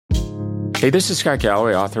Hey, this is Scott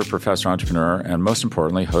Galloway, author, professor, entrepreneur, and most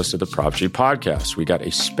importantly, host of the Prop G podcast. We got a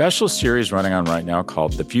special series running on right now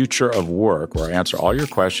called The Future of Work, where I answer all your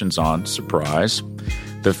questions on, surprise,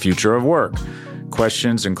 the future of work.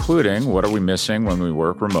 Questions including, what are we missing when we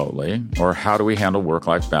work remotely? Or how do we handle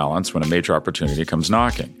work-life balance when a major opportunity comes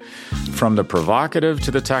knocking? From the provocative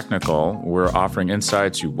to the technical, we're offering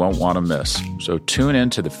insights you won't want to miss. So tune in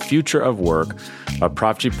to The Future of Work, a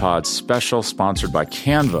Prop G Pod special sponsored by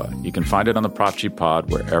Canva. You can find it on the Prop G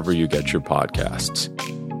Pod wherever you get your podcasts.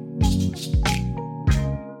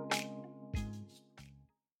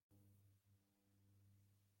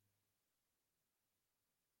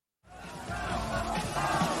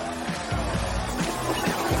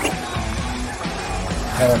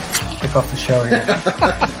 Kick off the show here.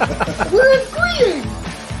 We're agreeing!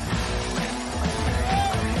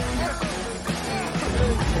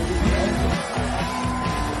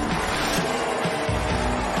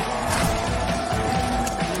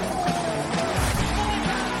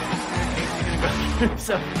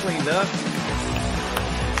 So cleaned up.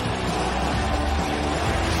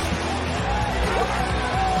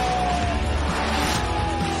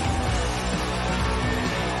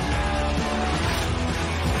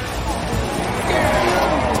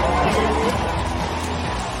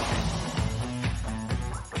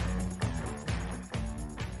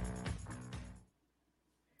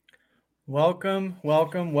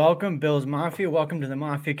 Welcome, Bill's Mafia. Welcome to the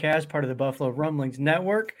Mafia Cast, part of the Buffalo Rumblings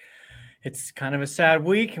Network. It's kind of a sad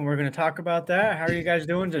week, and we're going to talk about that. How are you guys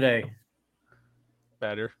doing today?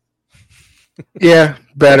 Better. Yeah,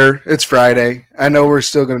 better. It's Friday. I know we're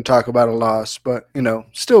still going to talk about a loss, but,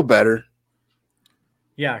 still better.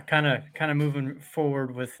 Yeah, kind of moving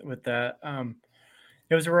forward with that.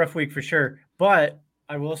 It was a rough week for sure, but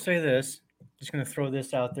I will say this. Just going to throw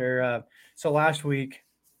this out there. So last week,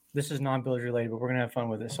 this is non-Bills related, but we're going to have fun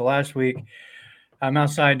with it. So last week, I'm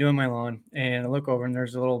outside doing my lawn, and I look over, and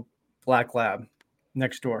there's a little black lab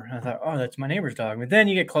next door. And I thought, oh, that's my neighbor's dog. But then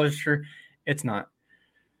you get closer, it's not.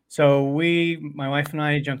 So my wife and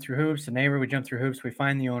I jumped through hoops. The neighbor, we jumped through hoops. We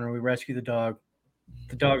find the owner. We rescue the dog.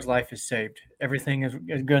 The dog's life is saved. Everything is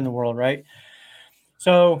good in the world, right?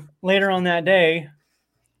 So later on that day,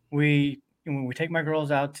 we take my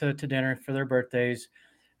girls out to dinner for their birthdays.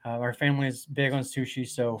 Our family is big on sushi,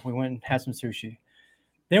 so we went and had some sushi.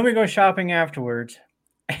 Then we go shopping afterwards,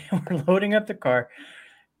 and we're loading up the car,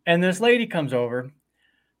 and this lady comes over.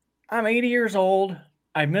 I'm 80 years old.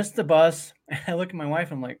 I missed the bus. And I look at my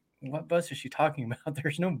wife. I'm like, what bus is she talking about?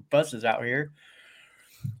 There's no buses out here.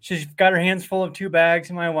 She's got her hands full of 2 bags,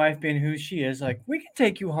 and my wife, being who she is, like, we can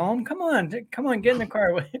take you home. Come on, get in the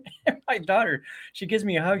car. My daughter, she gives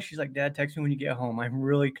me a hug. She's like, Dad, text me when you get home. I'm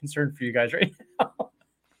really concerned for you guys right now.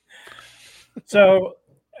 So,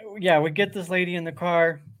 yeah, we get this lady in the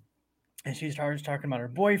car, and she starts talking about her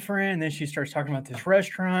boyfriend. And then she starts talking about this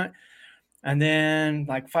restaurant. And then,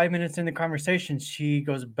 like 5 minutes in the conversation, she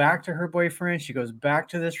goes back to her boyfriend. She goes back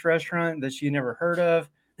to this restaurant that she never heard of.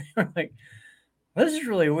 Like, this is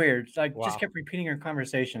really weird. Like, wow. Just kept repeating her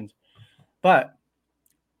conversations. But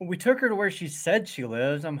we took her to where she said she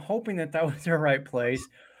lives. I'm hoping that was the right place.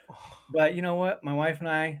 But you know what? My wife and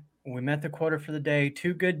I, we met the quota for the day.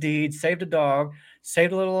 2 good deeds. Saved a dog.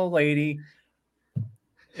 Saved a little old lady.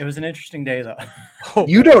 It was an interesting day, though.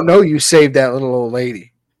 You don't know you saved that little old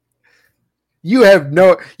lady. You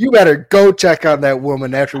better go check on that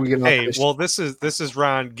woman after we get off. Hey, well, this is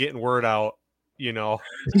Ron getting word out, So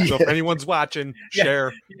if anyone's watching,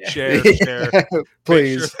 share.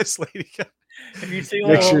 Please. Make sure this lady if you see a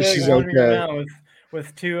little lady she's wandering around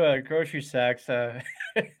with 2 grocery sacks,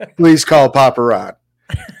 please call Papa Ron.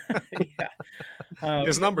 Yeah.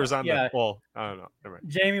 His number's on the wall. I don't know. Never mind.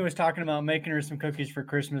 Jamie was talking about making her some cookies for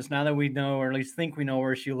Christmas. Now that we know, or at least think we know,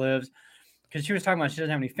 where she lives, because she was talking about she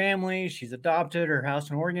doesn't have any family. She's adopted. Her house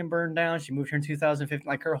in Oregon burned down. She moved here in 2015.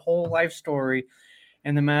 Like, her whole life story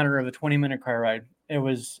in the matter of a 20-minute car ride. It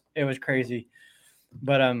was crazy.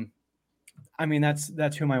 But I mean,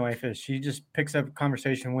 that's who my wife is. She just picks up a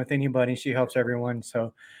conversation with anybody. She helps everyone.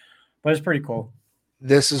 So, but it's pretty cool.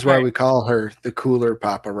 This is why we call her the cooler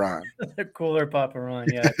Papa Ron. The cooler Papa Ron,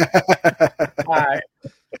 yeah. All right.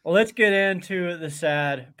 Well, let's get into the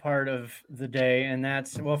sad part of the day. And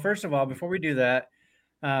that's, well, first of all, before we do that,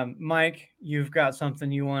 Mike, you've got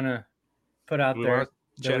something you want to put out there.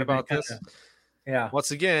 Chat about this? Yeah. Once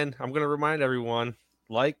again, I'm going to remind everyone,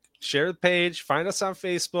 share the page, find us on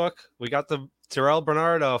Facebook. We got the Terrell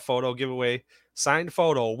Bernard photo giveaway. Signed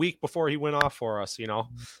photo a week before he went off for us,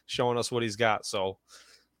 showing us what he's got. So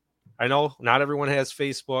I know not everyone has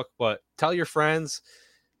Facebook, but tell your friends,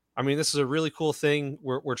 I mean, this is a really cool thing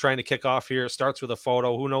we're trying to kick off here. It starts with a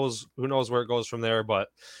photo. Who knows where it goes from there, but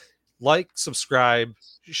like, subscribe,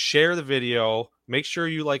 share the video. Make sure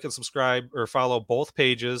you like and subscribe or follow both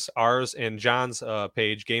pages, ours and John's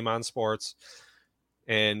page, Game On Sports.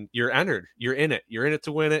 And you're entered. You're in it. You're in it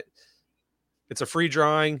to win it. It's a free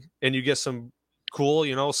drawing, and you get some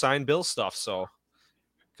cool, signed Bill stuff. So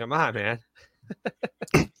come on, man.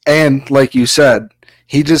 And like you said,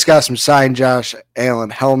 he just got some signed Josh Allen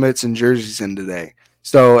helmets and jerseys in today.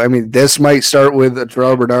 So, I mean, this might start with a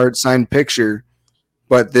Terrell Bernard signed picture,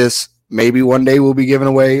 but this maybe one day we'll be giving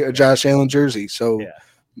away a Josh Allen jersey. So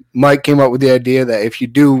Mike came up with the idea that if you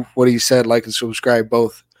do what he said, like and subscribe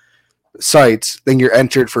both sites, then you're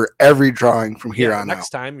entered for every drawing from here on out. Next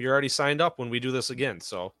time, you're already signed up when we do this again.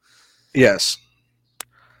 So, yes.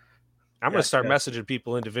 I'm going to start messaging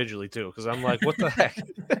people individually, too, because I'm like, what the heck?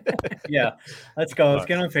 Yeah, let's go. Let's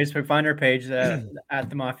get on Facebook, find our page at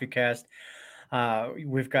the Mafia Cast.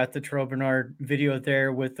 We've got the Terrell Bernard video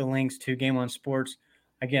there with the links to Game On Sports.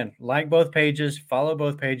 Again, like both pages, follow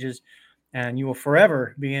both pages, and you will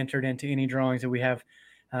forever be entered into any drawings that we have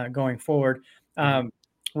going forward.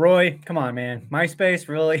 Roy, come on, man. MySpace,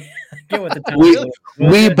 really? Get with the time.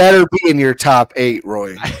 We better be in your top 8,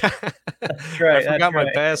 Roy. That's right. I forgot my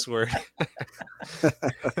password.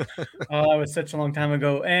 Oh, that was such a long time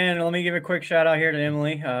ago. And let me give a quick shout out here to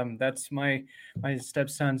Emily. That's my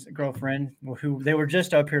stepson's girlfriend, who they were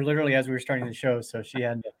just up here literally as we were starting the show. So she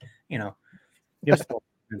had to, give us a little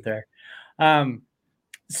bit there.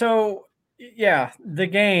 So, yeah, the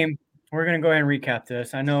game, we're going to go ahead and recap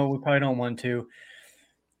this. I know we probably don't want to.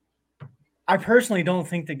 I personally don't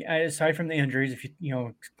think aside from the injuries, if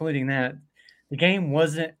excluding that, the game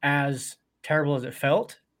wasn't as terrible as it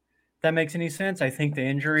felt. If that makes any sense. I think the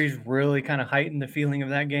injuries really kind of heightened the feeling of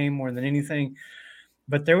that game more than anything.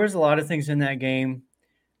 But there was a lot of things in that game,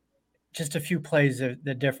 just a few plays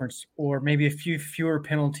the difference, or maybe a few fewer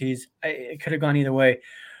penalties. It could have gone either way.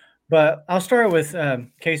 But I'll start with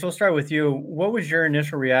Case. I'll start with you. What was your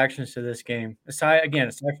initial reactions to this game? Aside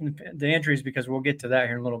from the injuries, because we'll get to that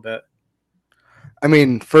here in a little bit. I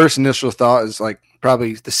mean, first initial thought is like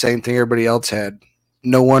probably the same thing everybody else had.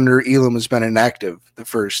 No wonder Elam has been inactive the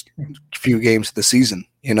first few games of the season,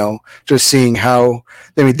 just seeing how,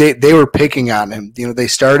 they were picking on him. They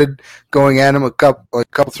started going at him a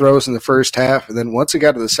couple throws in the first half. And then once it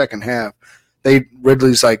got to the second half,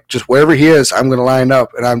 Ridley's like, just wherever he is, I'm going to line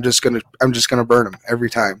up and I'm just going to burn him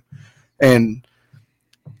every time.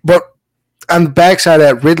 But on the backside of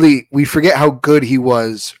that, Ridley, we forget how good he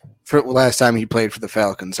was for last time he played for the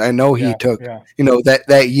Falcons. I know he took,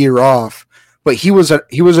 that year off, but he was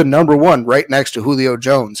a number one right next to Julio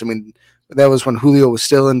Jones. I mean, that was when Julio was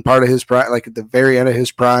still in part of his prime, like at the very end of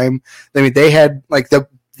his prime. I mean, they had like the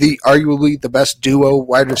arguably the best duo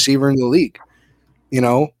wide receiver in the league,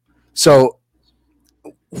 So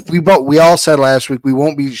we all said last week we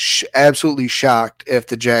won't be absolutely shocked if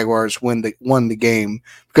the Jaguars won the game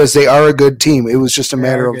because they are a good team. It was just a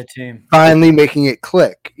matter of finally making it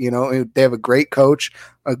click. They have a great coach,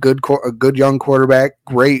 a good young quarterback,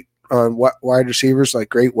 great wide receivers, like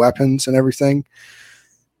great weapons and everything.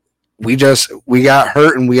 We got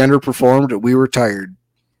hurt and we underperformed and we were tired.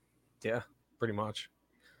 Yeah, pretty much.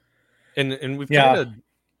 And we've kind of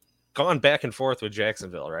gone back and forth with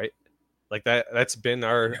Jacksonville, right? Like that's been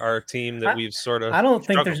our team that we've sort of. I don't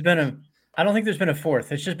think there's been a fourth.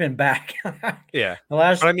 It's just been back. Yeah, the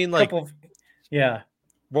last. I mean, couple. Yeah.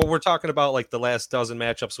 Well, we're talking about like the last dozen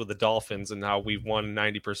matchups with the Dolphins and how we've won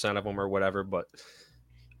 90% of them or whatever. But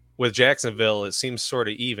with Jacksonville, it seems sort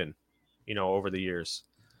of even, over the years,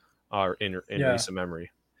 in recent memory.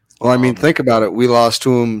 Well, I mean, think about it. We lost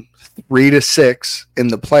to them 3-6 in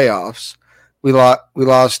the playoffs. We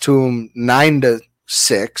lost to them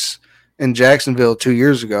 9-6 in Jacksonville 2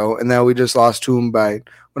 years ago, and now we just lost to them by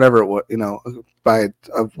whatever it was, by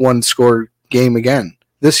a one-score game again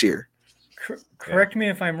this year. Correct me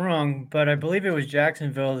if I'm wrong, but I believe it was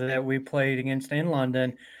Jacksonville that we played against in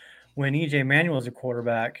London when E.J. Manuel was a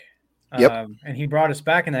quarterback. Yep. And he brought us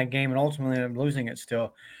back in that game and ultimately ended up losing it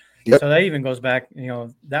still. Yep. So that even goes back,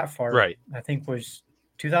 that far. Right. I think was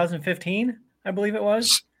 2015, I believe it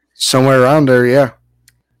was. Somewhere around there, yeah.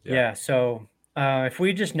 Yeah, so if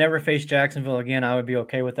we just never face Jacksonville again, I would be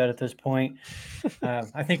okay with that at this point.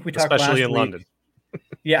 I think we talked especially last in week. London.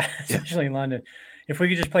 Yeah, especially in London. If we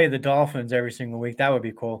could just play the Dolphins every single week, that would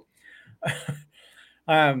be cool.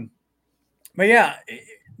 But yeah,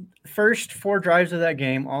 first 4 drives of that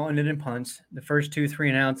game all ended in punts. The first 2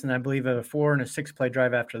 3-and-outs, and I believe a 4 and a 6-play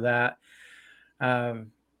drive after that. The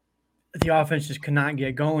offense just could not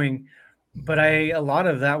get going. but a lot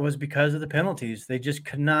of that was because of the penalties. They just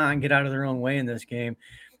could not get out of their own way in this game.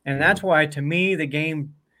 And that's why, to me, the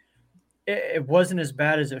game, it wasn't as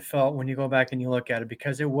bad as it felt when you go back and you look at it,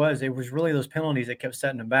 because it was really those penalties that kept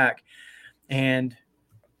setting them back. And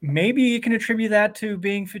maybe you can attribute that to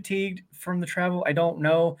being fatigued from the travel. I don't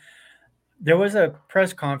know. There was a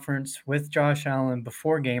press conference with Josh Allen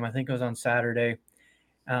before game. I think it was on Saturday.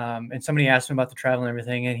 And somebody asked him about the travel and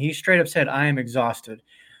everything. And he straight up said, "I am exhausted."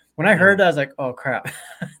 When I heard that, I was like, oh, crap,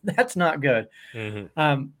 that's not good.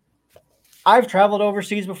 Mm-hmm. I've traveled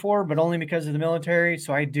overseas before, but only because of the military.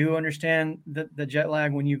 So I do understand the jet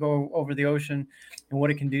lag when you go over the ocean and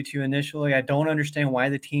what it can do to you initially. I don't understand why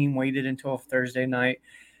the team waited until Thursday night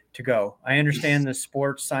to go. I understand the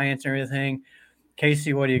sports science and everything.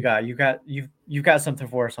 Casey, what do you got? You've got something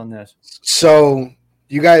for us on this. So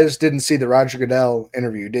you guys didn't see the Roger Goodell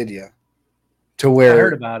interview, did you? To where I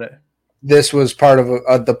heard about it. This was part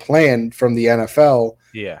of the plan from the NFL.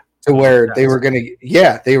 Yeah. To where they were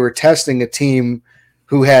they were testing a team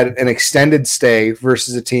who had an extended stay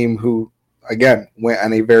versus a team who, again, went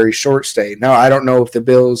on a very short stay. Now, I don't know if the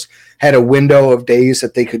Bills had a window of days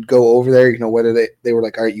that they could go over there, whether they were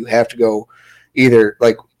like, all right, you have to go either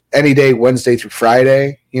like any day, Wednesday through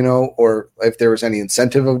Friday, or if there was any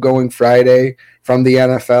incentive of going Friday from the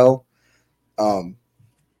NFL.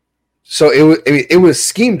 So it was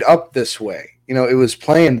schemed up this way. It was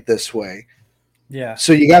planned this way. Yeah.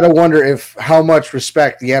 So you got to wonder how much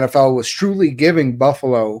respect the NFL was truly giving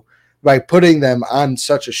Buffalo by putting them on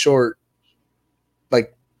such a short, I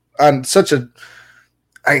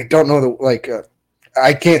don't know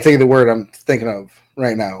I can't think of the word I'm thinking of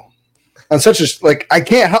right now. On such a I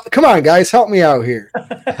can't come on guys, help me out here.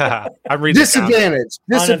 I'm reading disadvantage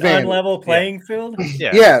on an unlevel playing field.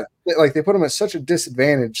 Yeah, like they put them at such a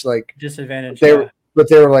disadvantage. But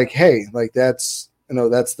they were like, hey, that's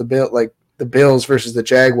that's the bill. Like the Bills versus the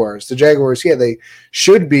Jaguars. The Jaguars, they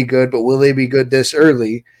should be good, but will they be good this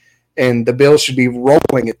early? And the Bills should be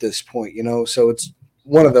rolling at this point, So it's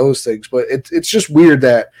one of those things. But it's just weird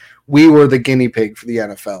that we were the guinea pig for the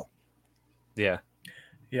NFL. Yeah.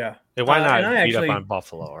 Yeah. And why not beat up on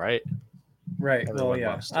Buffalo, right? Right. Everyone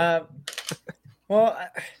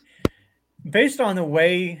based on the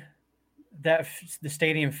way that the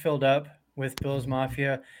stadium filled up with Bills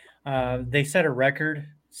Mafia, they set a record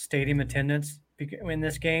stadium attendance in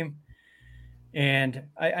this game. And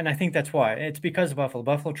I think that's why. It's because of Buffalo.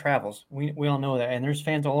 Buffalo travels. We all know that. And there's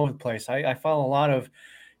fans all over the place. I follow a lot of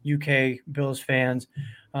UK Bills fans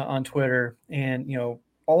on Twitter and,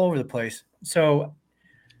 all over the place. So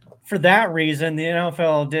for that reason, the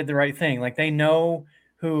NFL did the right thing. Like, they know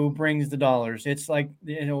who brings the dollars. It's like,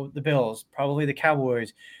 the Bills, probably the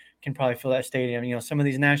Cowboys can probably fill that stadium. Some of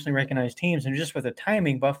these nationally recognized teams, and just with the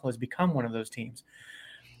timing, Buffalo has become one of those teams.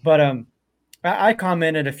 But I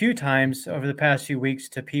commented a few times over the past few weeks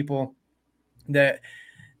to people that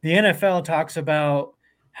the NFL talks about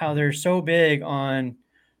how they're so big on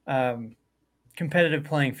competitive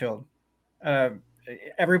playing field.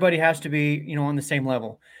 Everybody has to be, on the same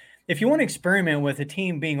level. If you want to experiment with a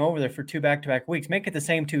team being over there for 2 back-to-back weeks, make it the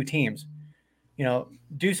same 2 teams.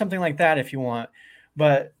 Do something like that if you want.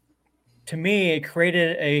 But to me, it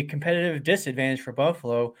created a competitive disadvantage for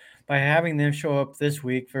Buffalo by having them show up this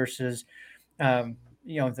week versus,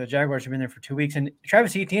 the Jaguars have been there for 2 weeks. And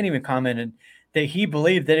Travis Etienne even commented that he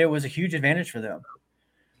believed that it was a huge advantage for them.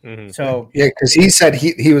 Mm-hmm. So yeah, because he said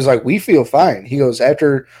he was like, we feel fine. He goes,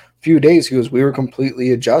 after a few days, he goes, we were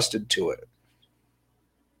completely adjusted to it.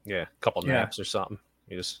 Yeah, a couple naps or something.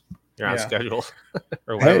 You're on schedule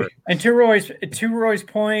or whatever. Hey. And to Roy's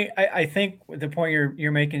point, I think the point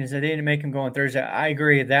you're making is that they didn't make him go on Thursday. I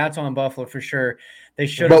agree. That's on Buffalo for sure. They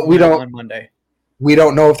should have won on Monday. We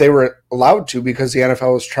don't know if they were allowed to, because the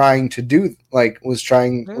NFL was trying to do was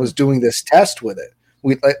doing this test with it.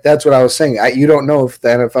 That's what I was saying. You don't know if the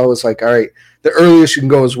NFL was like, all right, the earliest you can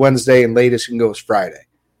go is Wednesday and latest you can go is Friday.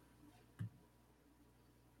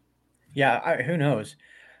 Yeah, who knows?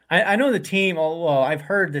 I know the team. Well, I've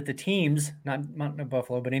heard that the teams, not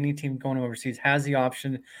Buffalo, but any team going overseas has the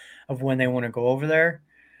option of when they want to go over there.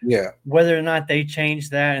 Yeah. Whether or not they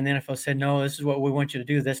changed that and the NFL said, no, this is what we want you to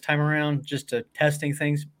do this time around, just to testing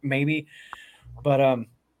things, maybe. But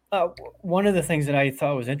one of the things that I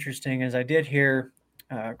thought was interesting is I did hear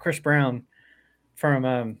Chris Brown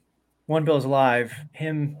from One Bills Live.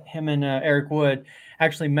 Him and Eric Wood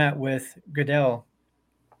actually met with Goodell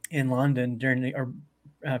in London during the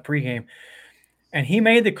pregame, and he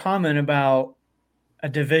made the comment about a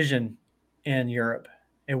division in Europe.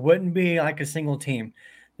 It wouldn't be like a single team,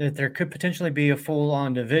 that there could potentially be a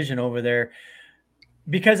full-on division over there.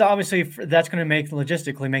 because obviously that's going to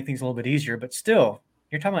logistically make things a little bit easier. But still,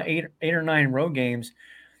 you're talking about eight or nine road games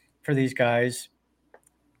for these guys,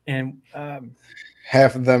 and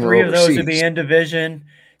half of them are three of those would overseas. be in division.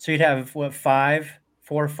 So you'd have 4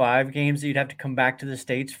 or 5 games that you'd have to come back to the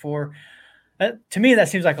States for. To me, that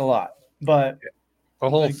seems like a lot, but the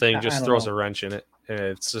whole thing just throws a wrench in it. And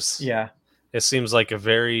it's just, it seems like a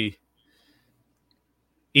very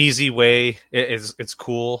easy way. It's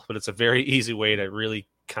cool, but it's a very easy way to really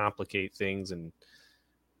complicate things. And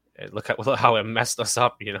look at how it messed us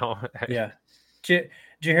up, Yeah. Did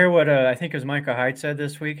you hear what I think it was Micah Hyde said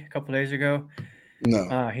this week, a couple days ago?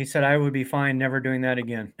 No. He said, I would be fine never doing that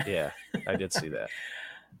again. Yeah, I did see that.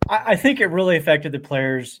 I think it really affected the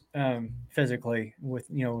players physically with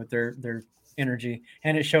their energy,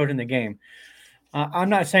 and it showed in the game. I'm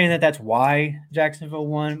not saying that that's why Jacksonville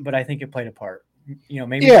won, but I think it played a part.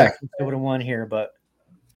 Maybe Jacksonville would have won here, but.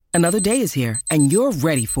 Another day is here, and you're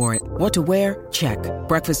ready for it. What to wear? Check.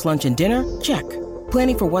 Breakfast, lunch, and dinner? Check.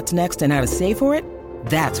 Planning for what's next and how to save for it?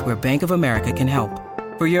 That's where Bank of America can help.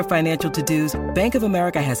 For your financial to-dos, Bank of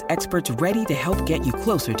America has experts ready to help get you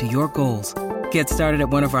closer to your goals. Get started at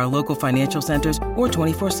one of our local financial centers or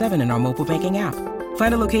 24/7 in our mobile banking app.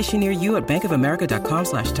 Find a location near you at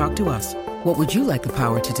bankofamerica.com/talktous. What would you like the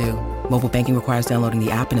power to do? Mobile banking requires downloading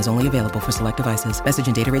the app and is only available for select devices. Message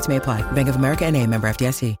and data rates may apply. Bank of America NA, member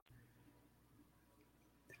FDIC.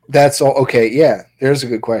 That's all. Okay, yeah. There's a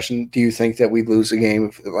good question. Do you think that we lose a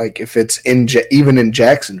game if it's even in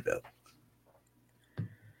Jacksonville?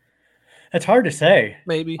 It's hard to say.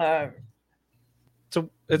 Maybe. So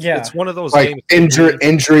it's one of those games.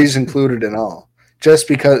 Injuries included and all. Just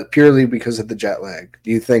purely because of the jet lag.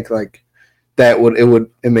 Do you think it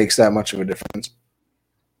makes that much of a difference?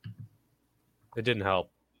 It didn't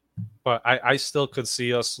help. But I still could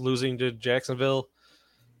see us losing to Jacksonville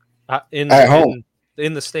at home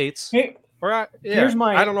in the States. Hey, I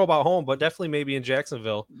don't know about home, but definitely maybe in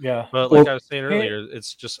Jacksonville. Yeah. But like I was saying earlier,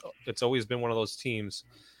 it's always been one of those teams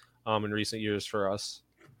in recent years for us.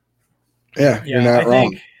 Yeah, you're not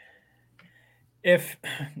wrong. If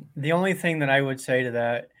the only thing that I would say to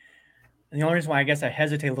that, and the only reason why I guess I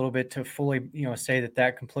hesitate a little bit to fully, say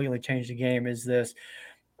that completely changed the game is this.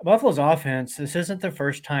 Buffalo's offense, this isn't the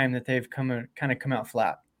first time that they've come out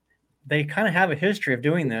flat. They kind of have a history of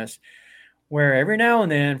doing this where every now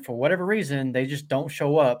and then, for whatever reason, they just don't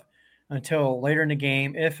show up until later in the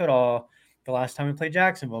game, if at all. The last time we played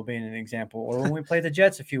Jacksonville being an example, or when we played the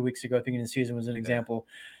Jets a few weeks ago at the beginning of the season was an example.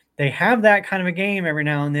 They have that kind of a game every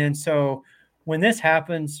now and then. So when this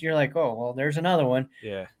happens, you're like, oh, well, there's another one.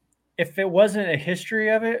 Yeah. If it wasn't a history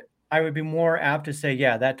of it, I would be more apt to say,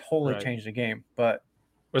 yeah, that totally changed the game. But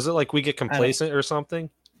was it like we get complacent or something?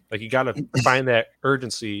 Like you got to find that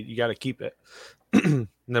urgency. You got to keep it. And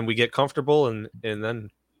then we get comfortable, and then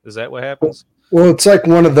is that what happens? Well, it's like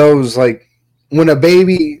one of those, like when a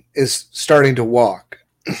baby is starting to walk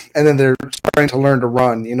and then they're starting to learn to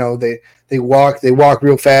run, they walk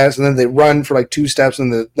real fast and then they run for like 2 steps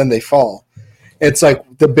and then they fall. It's like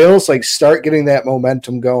the Bills start getting that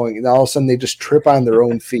momentum going and all of a sudden they just trip on their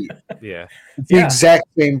own feet. Yeah. It's the exact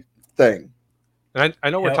same thing. And I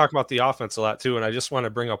know we're talking about the offense a lot too, and I just want to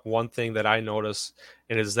bring up one thing that I noticed,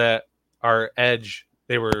 and is that our edge,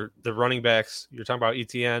 the running backs, you're talking about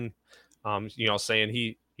ETN,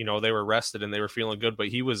 saying they were rested and they were feeling good, but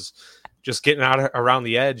he was just getting around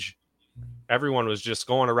the edge. Everyone was just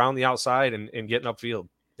going around the outside and getting upfield,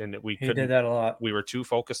 and he did that a lot. We were too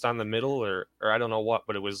focused on the middle, or I don't know what,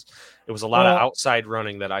 but it was a lot of outside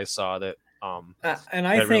running that I saw that and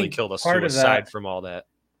I think really killed us too, aside from all that.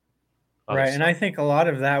 Right, and I think a lot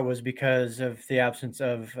of that was because of the absence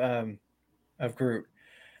of Groot.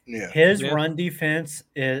 Yeah. His run defense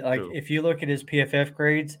is if you look at his PFF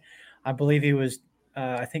grades, I believe he was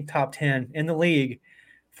I think top 10 in the league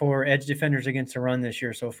for edge defenders against the run this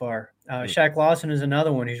year so far. Shaq Lawson is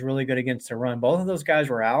another one. He's really good against the run. Both of those guys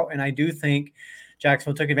were out, and I do think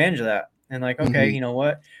Jacksonville took advantage of that. And okay, you know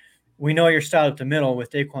what? We know you're stout up the middle with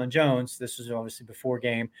Daquan Jones. This was obviously before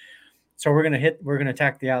game. So we're going to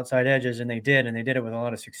attack the outside edges, and they did it with a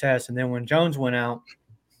lot of success. And then when Jones went out,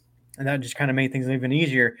 and that just kind of made things even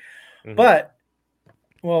easier. Mm-hmm. But,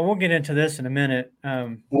 we'll get into this in a minute.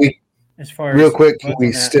 As far real as quick, can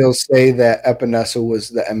we still say that Epinesa was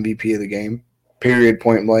the MVP of the game? Period,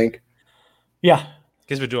 point blank. Yeah.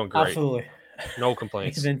 He's been doing great. Absolutely. No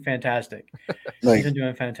complaints. He's been fantastic. He's been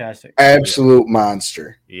doing fantastic. Absolute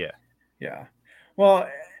monster. Yeah. Yeah. Well,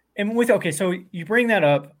 and so you bring that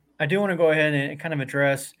up. I do want to go ahead and kind of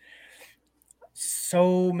address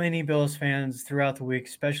so many Bills fans throughout the week,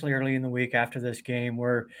 especially early in the week after this game,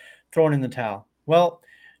 were throwing in the towel. Well,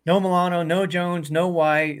 no Milano, no Jones, no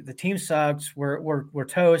White. The team sucks. We're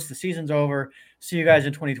toast. The season's over. See you guys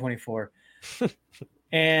in 2024.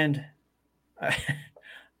 And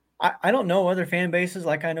I don't know other fan bases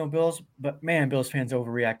like I know Bills, but man, Bills fans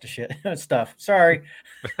overreact to shit stuff. Sorry,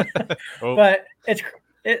 Oh. but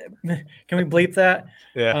can we bleep that?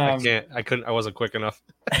 Yeah, I can't. I couldn't. I wasn't quick enough.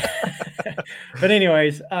 But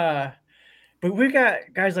anyways, but we've got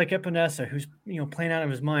guys like Epinesa who's playing out of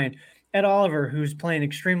his mind. Ed Oliver, who's playing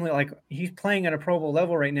extremely, like, he's playing at a Pro Bowl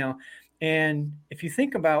level right now. And if you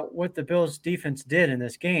think about what the Bills defense did in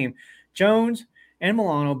this game, Jones and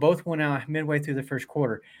Milano both went out midway through the first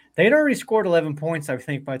quarter. They'd already scored 11 points, I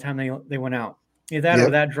think, by the time they went out. Either that or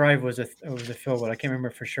that drive was a field goal. I can't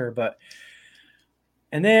remember for sure.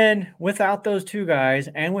 And then without those two guys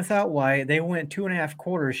and without White, they went 2.5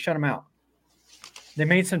 quarters, shut them out. They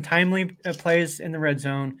made some timely plays in the red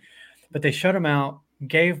zone, but they shut them out,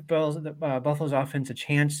 gave Buffalo's offense a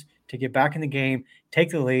chance to get back in the game, take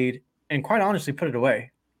the lead, and quite honestly put it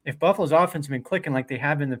away. If Buffalo's offense had been clicking like they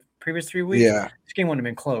have in the previous 3 weeks, this game wouldn't have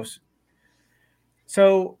been close.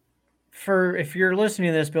 So if you're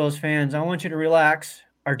listening to this, Bills fans, I want you to relax.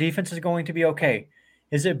 Our defense is going to be okay.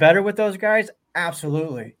 Is it better with those guys?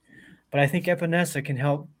 Absolutely. But I think Epinesa can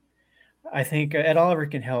help. I think Ed Oliver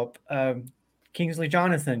can help. Kingsley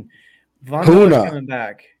Jonathan. Von Miller's coming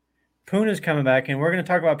back. Puna's coming back, and we're going to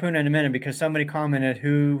talk about Puna in a minute because somebody commented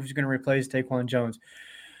who's going to replace Daquan Jones.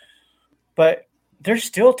 But there's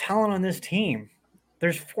still talent on this team.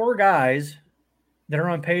 There's 4 guys that are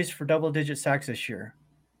on pace for double-digit sacks this year.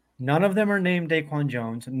 None of them are named Daquan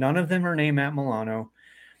Jones. None of them are named Matt Milano.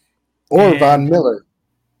 Or Von Miller.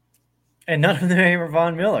 And none of them are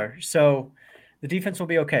Von Miller. So the defense will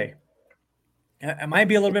be okay. It might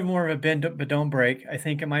be a little bit more of a bend but don't break. I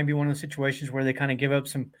think it might be one of the situations where they kind of give up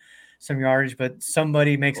some yardage, but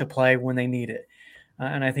somebody makes a play when they need it.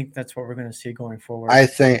 And I think that's what we're going to see going forward. I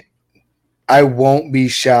think I won't be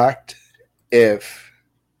shocked if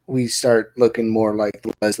we start looking more like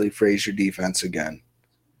the Leslie Frazier defense again,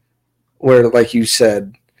 where, like you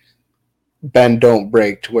said, bend don't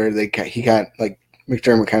break, to where he got, like,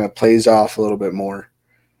 McDermott kind of plays off a little bit more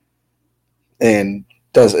and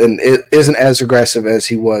it isn't as aggressive as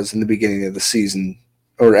he was in the beginning of the season,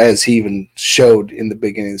 or as he even showed in the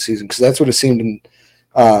beginning of the season, because that's what it seemed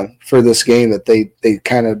for this game, that they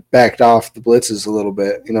kind of backed off the blitzes a little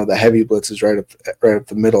bit, the heavy blitzes right up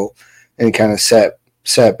the middle, and kind of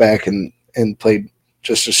sat back and played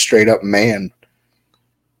just a straight up man.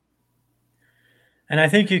 And I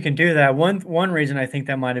think you can do that. One reason I think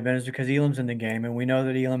that might have been is because Elam's in the game, and we know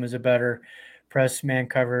that Elam is a better press man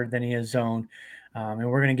cover than he is zone. And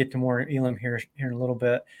we're going to get to more Elam here in a little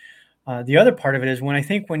bit. The other part of it is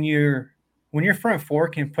when your front 4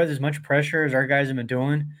 can put as much pressure as our guys have been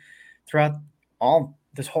doing throughout all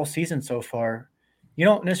this whole season so far, you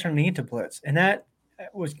don't necessarily need to blitz. And that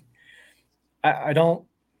was I've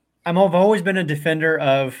always been a defender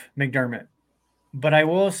of McDermott. But I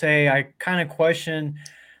will say I kind of question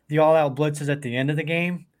the all-out blitzes at the end of the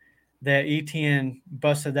game that Etienne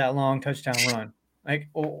busted that long touchdown run. Like,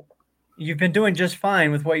 you've been doing just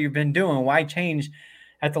fine with what you've been doing. Why change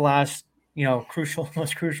at the last, most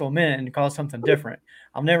crucial minute and call something different?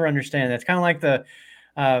 I'll never understand that. It's kind of like the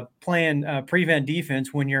playing prevent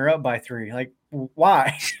defense when you're up by 3. Like,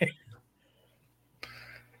 why?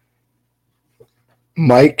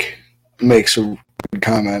 Mike makes a good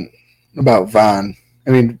comment about Von. I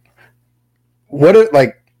mean,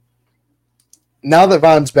 now that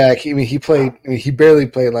Von's back, he barely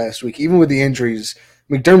played last week. Even with the injuries,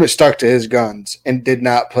 McDermott stuck to his guns and did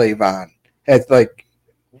not play Von at the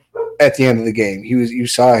end of the game. You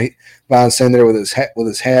saw Von sitting there with his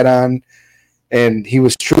hat on, and he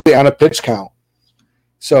was truly on a pitch count.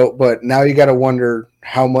 So, but now you got to wonder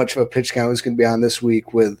how much of a pitch count is going to be on this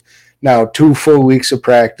week with now 2 full weeks of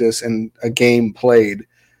practice and a game played.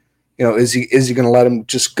 Is he going to let him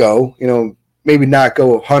just go? Maybe not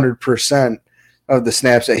go 100% of the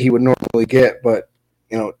snaps that he would normally get, but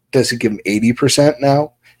does he give him 80%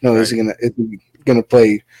 now? Right. Is he going to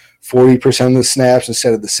play 40% of the snaps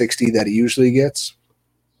instead of the 60 that he usually gets?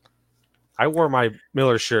 I wore my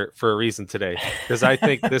Miller shirt for a reason today, because I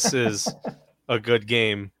think this is a good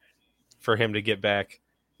game for him to get back.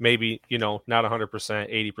 Maybe, not 100%,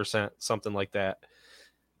 80%, something like that.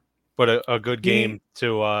 But a good game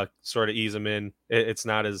to sort of ease him in. It's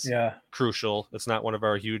not as crucial. It's not one of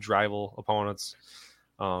our huge rival opponents.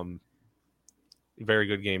 Very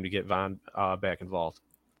good game to get Von back involved.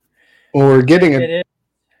 Well, we're getting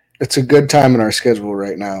it's a good time in our schedule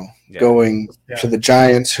right now. Yeah. Going to the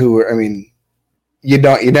Giants, who are,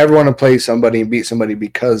 you never want to play somebody and beat somebody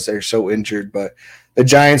because they're so injured, but the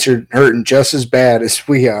Giants are hurting just as bad as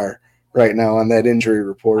we are right now on that injury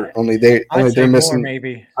report. Only they're missing.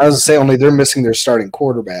 Maybe I was gonna say only they're missing their starting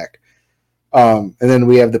quarterback. And then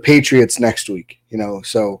we have the Patriots next week.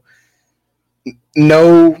 So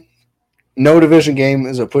no division game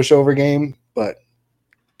is a pushover game, but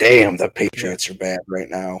damn, the Patriots are bad right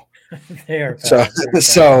now. They are bad.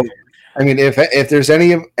 So I mean, if there's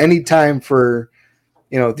any time for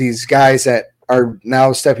these guys that are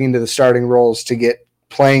now stepping into the starting roles to get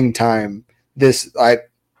playing time, this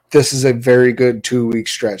is a very good 2-week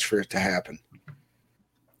stretch for it to happen.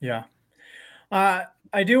 Yeah.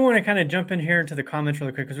 I do want to kind of jump in here into the comments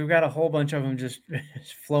really quick because we've got a whole bunch of them just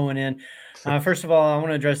flowing in. First of all, I want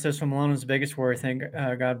to address this one. Milano's biggest worry, I think,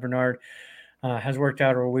 God Bernard has worked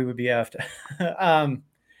out or we would be effed.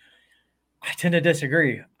 I tend to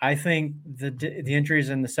disagree. I think the injuries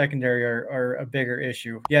in the secondary are a bigger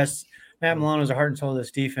issue. Yes, Matt Milano is the heart and soul of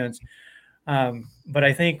this defense. But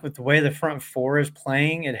I think with the way the front four is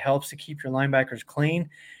playing, it helps to keep your linebackers clean.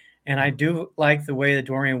 And I do like the way that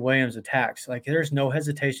Dorian Williams attacks. Like there's no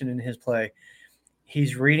hesitation in his play.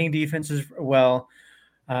 He's reading defenses well.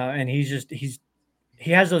 And he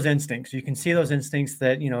has those instincts. You can see those instincts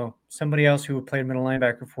that, somebody else who played middle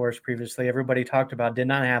linebacker for us previously, everybody talked about, did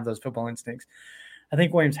not have those football instincts. I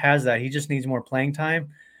think Williams has that. He just needs more playing time.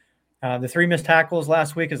 The 3 missed tackles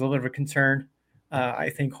last week is a little bit of a concern.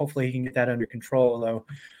 I think hopefully he can get that under control, though.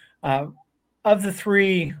 Of the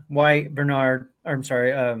 3, White, Bernard,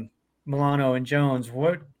 Milano, and Jones,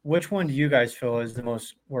 which one do you guys feel is the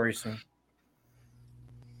most worrisome?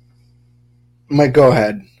 Mike, go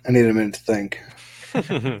ahead. I need a minute to think.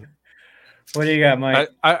 What do you got, Mike?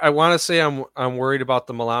 I want to say I'm worried about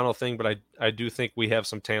the Milano thing, but I do think we have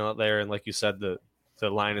some talent there, and like you said, the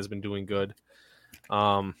line has been doing good.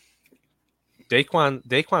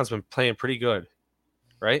 Daquan's been playing pretty good,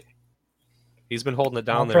 right? He's been holding it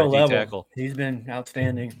down there at D-tackle. He's been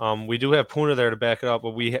outstanding. We do have Puna there to back it up,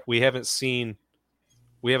 but we haven't seen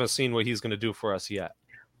what he's going to do for us yet.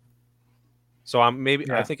 So I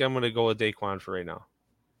think I'm going to go with Daquan for right now.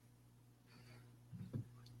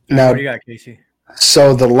 Now, what do you got, Casey?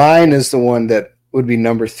 So the line is the one that would be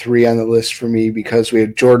number 3 on the list for me because we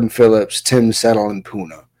have Jordan Phillips, Tim Settle, and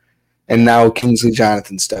Puna. And now Kingsley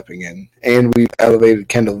Jonathan stepping in. And we've elevated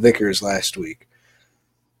Kendall Vickers last week.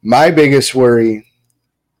 My biggest worry,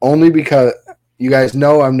 only because you guys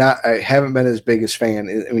know I haven't been his biggest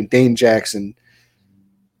fan. I mean, Dane Jackson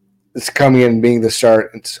is coming in and being a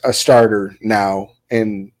starter now.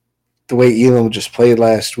 And the way Elam just played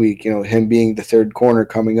last week, him being the 3rd corner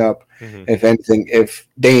coming up, if anything, if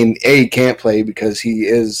Dane A can't play because he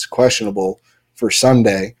is questionable for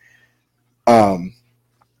Sunday,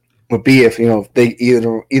 would be if they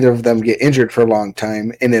either of them get injured for a long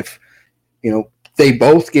time, and if they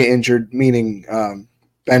both get injured, meaning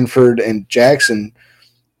Benford and Jackson,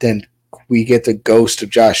 then we get the ghost of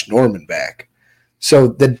Josh Norman back. So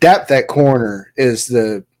the depth at corner is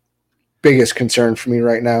the biggest concern for me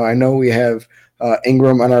right now. I know we have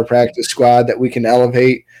Ingram on our practice squad that we can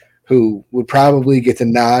elevate, who would probably get the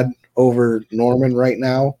nod over Norman right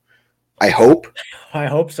now. I hope. I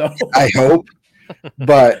hope so. I hope.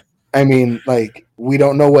 But, I mean, we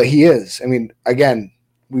don't know what he is. I mean, again,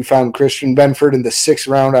 we found Christian Benford in the 6th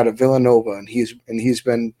round out of Villanova, and he's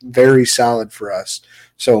been very solid for us.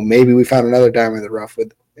 So maybe we found another diamond in the rough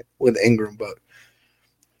with Ingram. But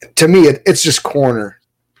to me, it's just corner.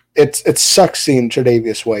 It sucks seeing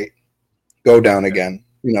Tre'Davious White go down again.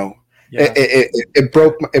 It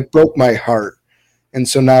broke my heart, and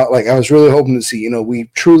so now I was really hoping to see. We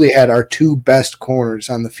truly had our 2 best corners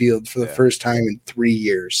on the field for the first time in 3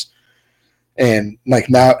 years, and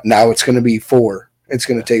now it's going to be 4. It's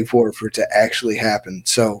going to take 4 for it to actually happen.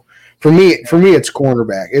 So for me, it's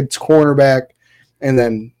cornerback. It's cornerback, and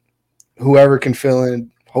then whoever can fill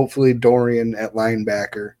in. Hopefully, Dorian at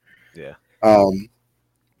linebacker. Yeah.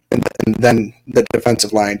 And then the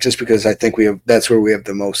defensive line, just because I think that's where we have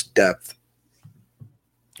the most depth.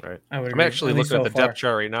 Right. I'm actually looking at the depth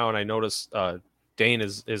chart right now, and I noticed Dane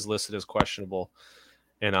is listed as questionable,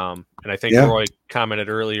 and I think Roy commented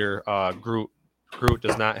earlier. Groot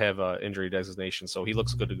does not have an injury designation, so he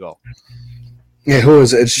looks good to go. Yeah, who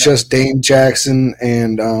is it? It's just Dane Jackson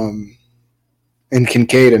and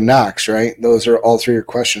Kincaid and Knox, right? Those are all 3 are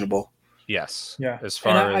questionable. Yes. Yeah. As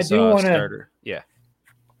far as starter. Yeah.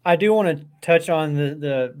 I do want to touch on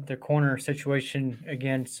the corner situation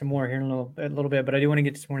again some more here in a little bit, but I do want to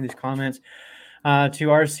get to some more of these comments. To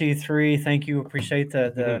RC3, thank you. Appreciate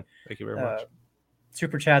the thank you very much.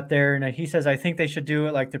 Super chat there. And he says, I think they should do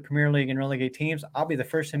it like the Premier League and relegate teams. I'll be the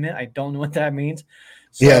first to admit I don't know what that means.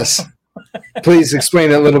 So, yes. Please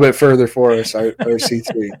explain it a little bit further for us,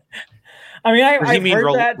 RC3. I mean, Does he I've mean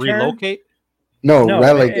heard that term. relocate? No,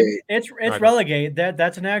 relegate. It's relegate.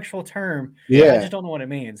 That's an actual term. Yeah. I just don't know what it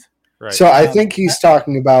means. Right. So I think he's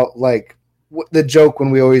talking about like the joke when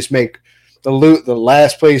we always make the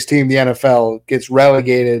last place team, the NFL, gets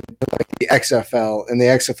relegated to like the XFL, and the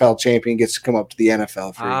XFL champion gets to come up to the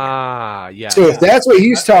NFL for a year. Yeah. So if that's what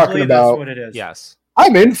he's talking about, that's what it is. Yes,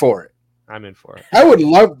 I'm in for it. I'm in for it. I would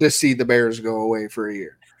love to see the Bears go away for a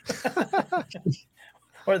year.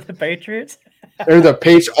 Or the Patriots. Or the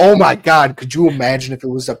Patriots. Oh my God! Could you imagine if it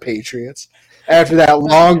was the Patriots? After that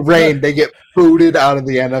long reign, they get booted out of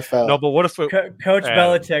the NFL. No, but what if Coach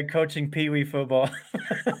Belichick coaching Pee Wee football?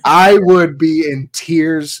 I would be in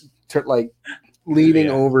tears, leaning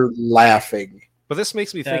over, laughing. But this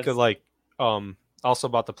makes me think of also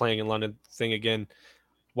about the playing in London thing again.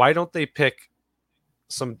 Why don't they pick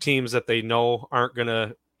some teams that they know aren't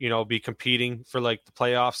gonna, be competing for like the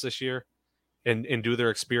playoffs this year, and do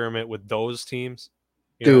their experiment with those teams?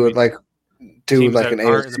 Do an teams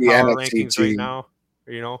AFC NFC team right now,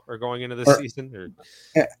 or going into this season, or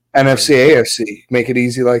NFC AFC. Make it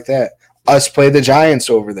easy like that. Us play the Giants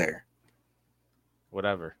over there.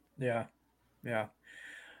 Whatever. Yeah.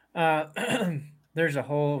 There's a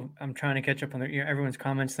whole. I'm trying to catch up on everyone's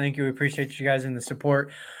comments. Thank you. We appreciate you guys and the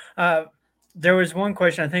support. There was one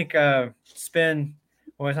question. I think Spin.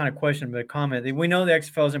 Well, it's not a question, but a comment. We know the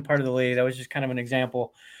XFL isn't part of the league. That was just kind of an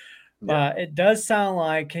example. It does sound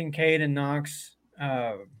like Kincaid and Knox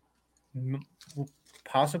will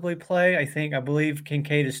possibly play. I believe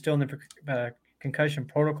Kincaid is still in the concussion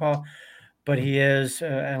protocol, but he is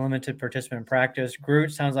a limited participant in practice.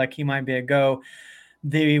 Groot sounds like he might be a go.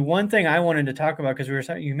 The one thing I wanted to talk about, because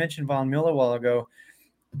you mentioned Von Miller a while ago,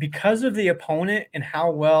 because of the opponent and how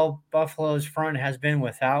well Buffalo's front has been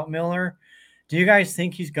without Miller, do you guys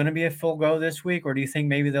think he's going to be a full go this week, or do you think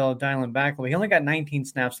maybe they'll dial him back? Well, he only got 19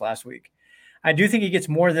 snaps last week. I do think he gets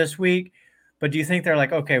more this week, but do you think they're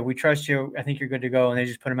like, okay, we trust you, I think you're good to go, and they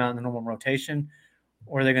just put him out in the normal rotation,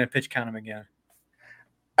 or are they going to pitch count him again?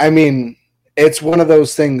 I mean, it's one of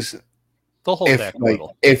those things. They'll hold back a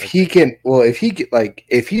little. If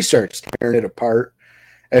he starts tearing it apart,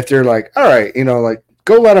 if they're like, all right,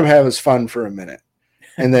 go let him have his fun for a minute,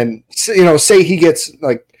 and then say he gets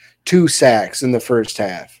like 2 sacks in the first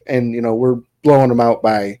half, and we're blowing him out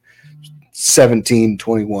by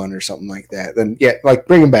 17-21 or something like that, then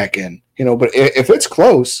bring him back in. But if it's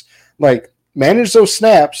close, manage those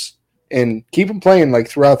snaps and keep him playing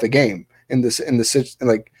throughout the game in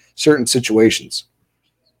certain situations.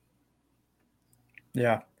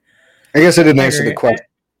 Yeah, I guess I didn't answer the question.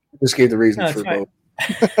 I just gave the reasons for both.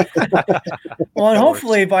 Well, and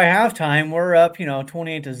hopefully by halftime we're up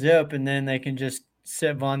 28-0, and then they can just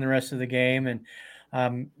sit Von the rest of the game, and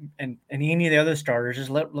any of the other starters, just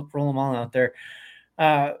roll them all out there.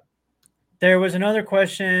 There was another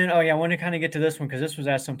question. Oh yeah, I want to kind of get to this one because this was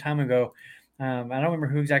asked some time ago. I don't remember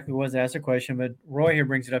who exactly was that asked the question, but Roy here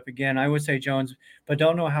brings it up again. I would say Jones, but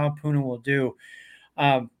don't know how Puna will do.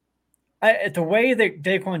 The way that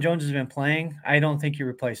Daquan Jones has been playing, I don't think you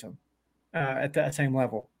replace him at that same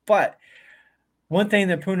level. But one thing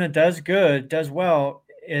that Puna does well,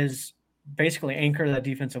 is basically anchor that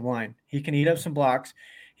defensive line. He can eat up some blocks.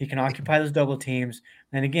 He can occupy those double teams.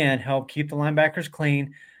 And again, help keep the linebackers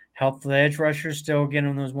clean, help the edge rushers still get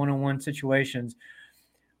in those one-on-one situations.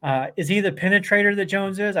 Is he the penetrator that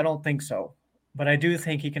Jones is? I don't think so. But I do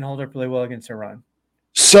think he can hold up really well against a run.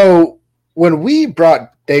 So when we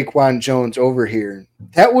brought Daquan Jones over here,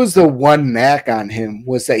 that was the one knack on him,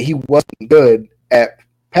 was that he wasn't good at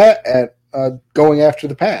going after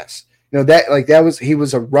the pass. He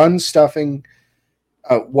was a run stuffing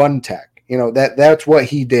one tech. That's what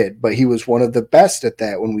he did, but he was one of the best at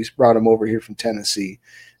that when we brought him over here from Tennessee.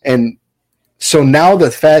 And so now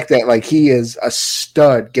the fact that he is a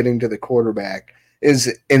stud getting to the quarterback it's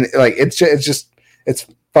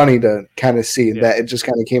funny to kind of see that it just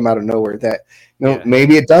kind of came out of nowhere that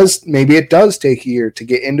maybe it does take a year to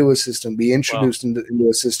get into a system, be introduced into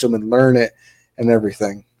a system and learn it and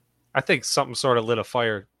everything. I think something sort of lit a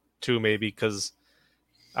fire too, maybe, because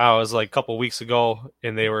I was a couple weeks ago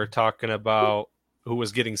and they were talking about who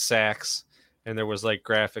was getting sacks, and there was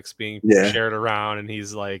graphics being shared around, and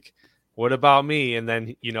he's like, what about me? And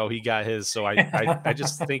then he got his. So I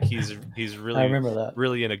just think he's really, I remember that.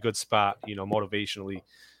 Really in a good spot, motivationally,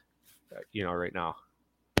 right now.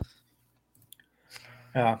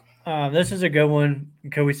 Yeah. This is a good one.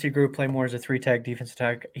 Could we see Group play more as a 3-tag defense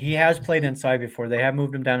attack? He has played inside before. They have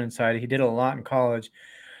moved him down inside. He did a lot in college.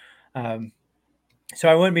 So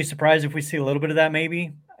I wouldn't be surprised if we see a little bit of that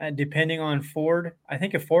maybe. depending on Ford, I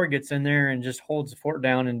think if Ford gets in there and just holds the fort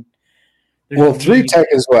down, and well, 3-tech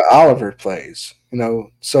is what Oliver plays,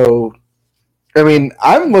 So, I mean,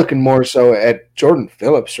 I'm looking more so at Jordan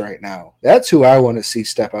Phillips right now. That's who I want to see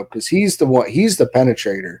step up because he's the one. He's the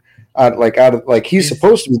penetrator. He's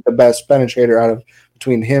supposed to be the best penetrator out of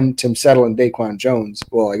between him, Tim Settle, and Daquan Jones.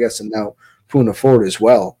 Well, I guess and now Poona Ford as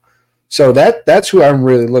well. So that's who I'm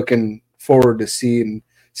really looking forward to see and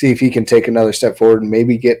see if he can take another step forward and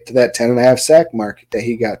maybe get to that 10.5 sack mark that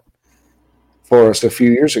he got for us a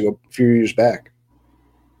few years back.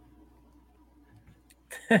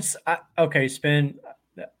 Okay, Spin.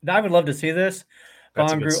 I would love to see this.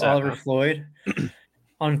 Oliver Floyd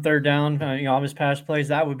on third down, on his pass plays.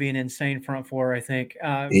 That would be an insane front four, I think.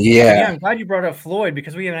 Yeah, I'm glad you brought up Floyd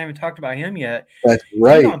because we haven't even talked about him yet. That's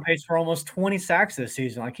right. He's on pace for almost 20 sacks this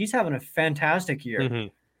season. Like, he's having a fantastic year. Mm-hmm.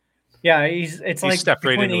 Yeah, he's like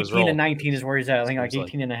between 18 and 19 is where he's at. I think like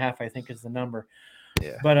 18 and a half, I think, is the number.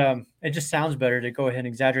 Yeah. But it just sounds better to go ahead and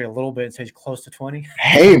exaggerate a little bit and say he's close to 20.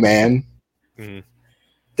 Hey, man. Mm-hmm.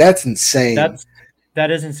 That's insane. That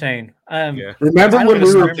is insane. Remember when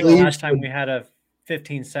we were the last time we had a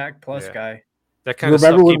 15 sack plus guy? That kind of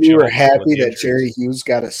remember when we were happy that Jerry Hughes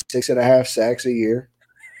got a 6.5 sacks a year?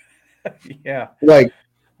 Yeah. Like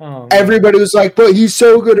everybody was like, but he's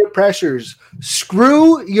so good at pressures.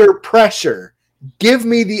 Screw your pressure. Give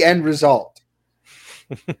me the end result.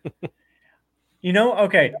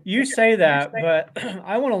 Okay, you say that, but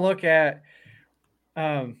I want to look at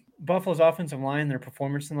Buffalo's offensive line, their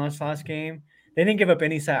performance in the last game. They didn't give up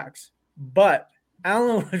any sacks, but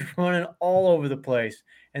Allen was running all over the place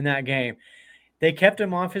in that game. They kept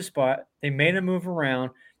him off his spot. They made him move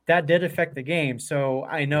around. That did affect the game. So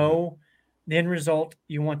I know the end result,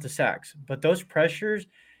 you want the sacks, but those pressures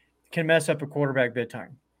can mess up a quarterback big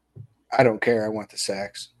time. I don't care. I want the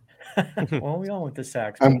sacks. Well, we all want the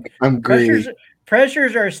sacks. I'm greedy.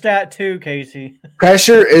 Pressures are a stat too, Casey.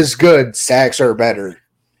 Pressure is good. Sacks are better.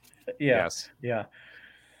 Yeah. Yes. Yeah.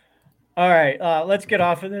 All right. Let's get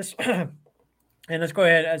off of this. And let's go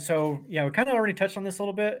ahead. So, we kind of already touched on this a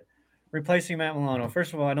little bit. Replacing Matt Milano.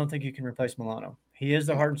 First of all, I don't think you can replace Milano. He is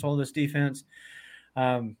the heart and soul of this defense.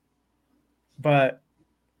 But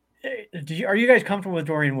are you guys comfortable with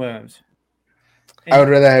Dorian Williams? I would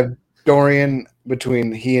rather have Dorian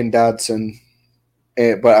between he and Dodson,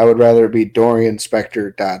 but I would rather be Dorian,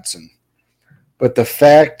 Spector, Dodson. But the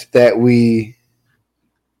fact that we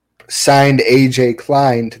signed A.J.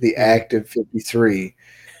 Klein to the active 53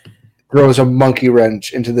 throws a monkey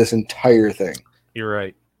wrench into this entire thing. You're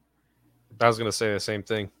right. I was going to say the same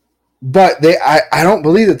thing. But I don't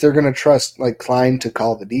believe that they're going to trust like Klein to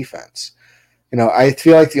call the defense. I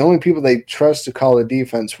feel like the only people they trust to call the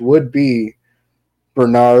defense would be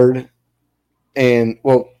Bernard and,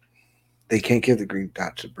 well, they can't give the green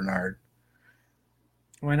dot to Bernard.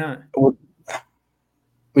 Why not?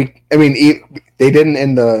 They didn't he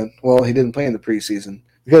didn't play in the preseason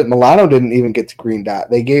because Milano didn't even get the green dot.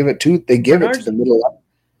 They gave it to the middle.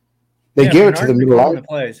 They gave it to the middle line. The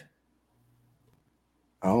plays.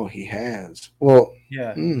 Oh, he has. Well,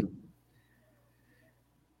 yeah.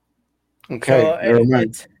 Okay.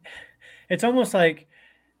 So it's almost like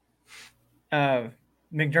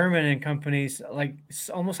McDermott and companies, like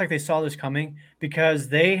almost like they saw this coming because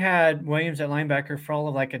they had Williams at linebacker for all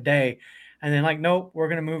of like a day. And then nope, we're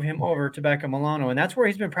going to move him over to back up Milano. And that's where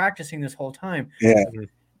he's been practicing this whole time. Yeah.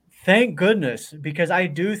 Thank goodness, because I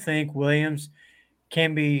do think Williams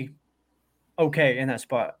can be okay in that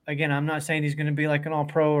spot. Again, I'm not saying he's going to be like an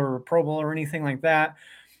all-pro or Pro Bowl or anything like that,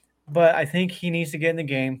 but I think he needs to get in the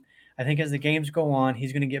game. I think as the games go on,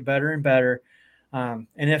 he's going to get better and better. And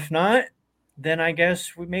if not, then I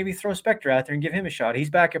guess we maybe throw Spector out there and give him a shot. He's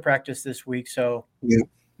back at practice this week, so. Yeah.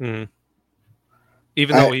 Mm-hmm.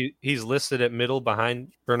 Even though he's listed at middle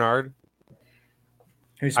behind Bernard.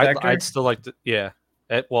 Who's Spector? I'd still like to,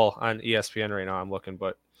 on ESPN right now I'm looking,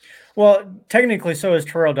 but. Well, technically so is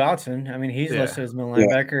Terrell Dotson. I mean, he's listed as middle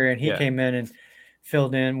linebacker, and he came in and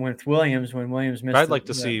filled in with Williams when Williams missed. I'd like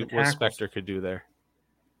to see what Spector could do there.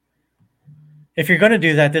 If you're going to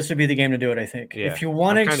do that, this would be the game to do it, I think. Yeah. If you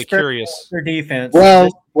want to experiment their defense. Well,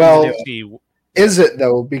 is it,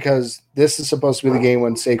 though? Because this is supposed to be the game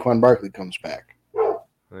when Saquon Barkley comes back.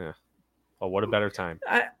 Yeah. Well, what a better time.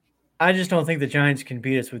 I just don't think the Giants can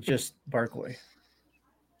beat us with just Barkley.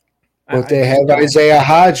 But they have Isaiah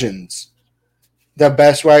Hodgins, the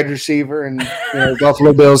best wide receiver in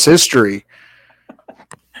Buffalo Bills history.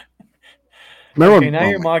 Remember now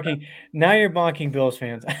you're mocking Bills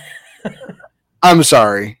fans. I'm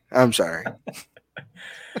sorry. But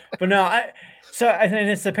no, I think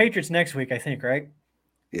it's the Patriots next week, I think, right?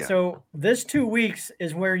 Yeah. So this 2 weeks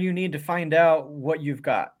is where you need to find out what you've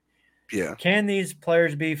got. Yeah. Can these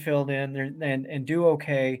players be filled in and do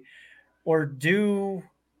okay, or do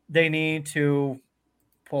they need to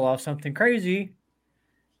pull off something crazy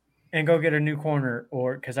and go get a new corner?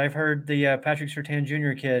 Or because I've heard the Patrick Surtain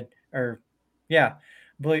Jr. kid,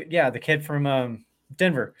 the kid from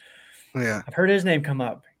Denver. Yeah. I've heard his name come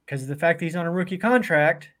up because of the fact that he's on a rookie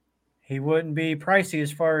contract. He wouldn't be pricey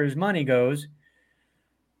as far as money goes,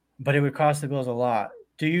 but it would cost the Bills a lot.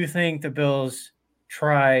 Do you think the Bills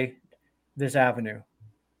try this avenue?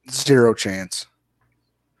 0 chance.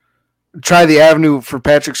 Try the avenue for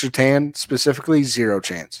Patrick Surtain specifically, 0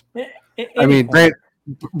 chance. I mean,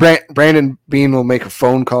 Brandon Beane will make a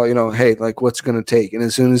phone call, hey, like, what's going to take? And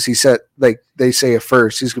as soon as he said, like, they say it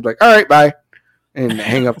first, he's going to be like, all right, bye, and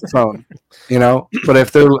hang up the phone, But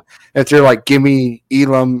if they're like, give me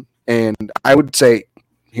Elam, and I would say,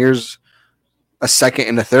 here's a second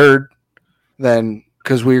and a third, then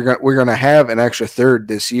because we're going to have an extra third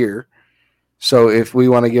this year. So if we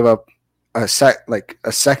want to give up a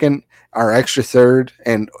second, our extra third,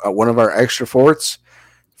 and one of our extra fourths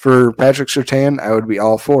for Patrick Surtain, I would be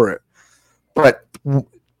all for it. But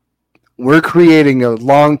we're creating a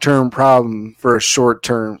long-term problem for a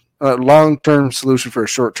long-term solution for a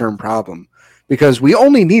short-term problem, because we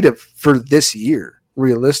only need it for this year,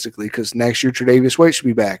 realistically, because next year Tre'Davious White should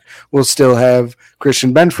be back. We'll still have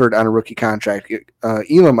Christian Benford on a rookie contract,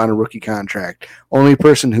 Elam on a rookie contract. Only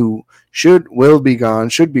person who should be gone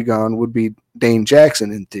would be Dane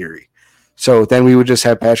Jackson in theory. So then we would just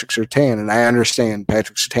have Patrick Surtain, and I understand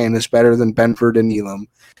Patrick Surtain is better than Benford and Elam,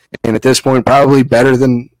 and at this point probably better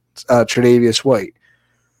than Tre'Davious White.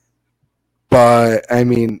 But, I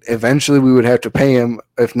mean, eventually we would have to pay him.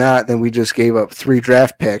 If not, then we just gave up 3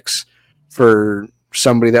 draft picks for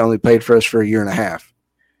somebody that only played for us for a year and a half.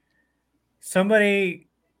 Somebody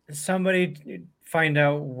find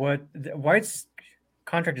out what White's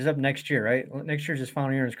contract is up next year, right? Next year's his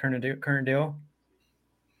final year in his current deal.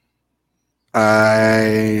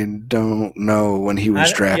 I don't know when he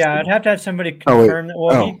was drafted. Yeah, I'd have to have somebody confirm that.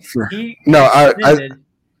 Well,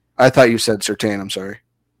 I thought you said Surtain. I'm sorry.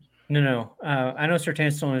 No. I know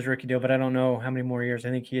Surtain's still on his rookie deal, but I don't know how many more years. I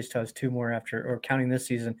think he still has 2 more after, or counting this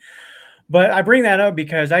season. But I bring that up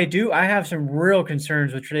because I have some real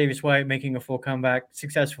concerns with Tre'Davious White making a full comeback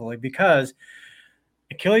successfully, because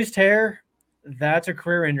Achilles tear, that's a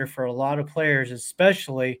career ender for a lot of players,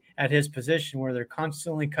 especially at his position where they're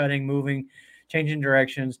constantly cutting, moving, changing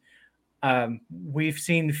directions. We've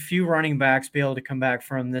seen few running backs be able to come back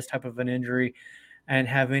from this type of an injury and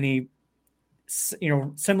have any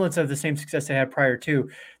semblance of the same success they had prior to.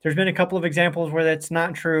 There's been a couple of examples where that's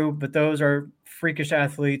not true, but those are freakish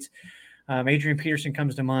athletes. Adrian Peterson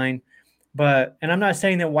comes to mind. And I'm not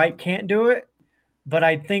saying that White can't do it, but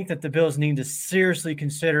I think that the Bills need to seriously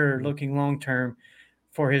consider looking long-term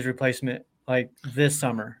for his replacement, like this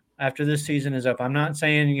summer, after this season is up. I'm not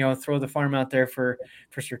saying, throw the farm out there for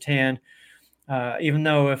Surtain, even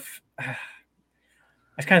though I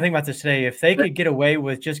was kind of thinking about this today. If they could get away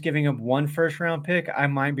with just giving up 1 first-round pick, I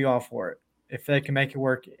might be all for it. If they can make it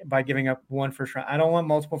work by giving up 1 first round. I don't want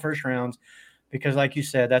multiple first rounds because, like you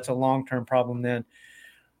said, that's a long-term problem then.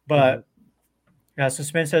 But so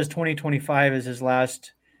Spence says 2025 is his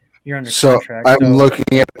last year under contract. I'm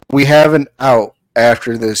looking at – we have an out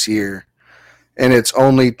after this year, and it's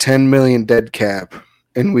only $10 million dead cap,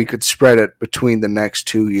 and we could spread it between the next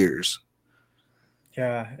 2 years.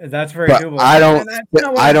 Yeah, that's very doable. I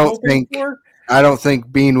don't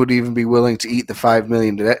think Beane would even be willing to eat the $5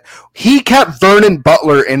 million. He kept Vernon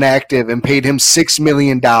Butler inactive and paid him $6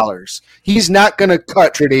 million. He's not going to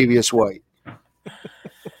cut Tre'Davious White.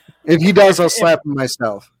 If he does, I'll slap him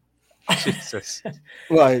myself. Jesus.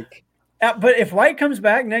 But if White comes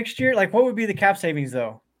back next year, what would be the cap savings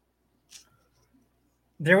though?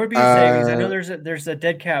 There would be a savings. I know there's a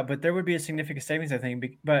dead cap, but there would be a significant savings, I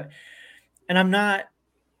think. And I'm not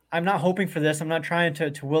hoping for this. I'm not trying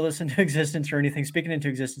to will this into existence or anything, speaking into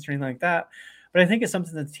existence or anything like that. But I think it's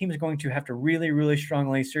something that the team is going to have to really, really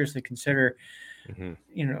strongly, seriously consider,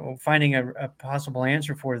 finding a possible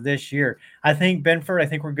answer for this year. I think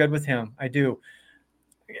Benford, we're good with him. I do.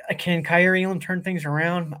 Can Kyrie Elam turn things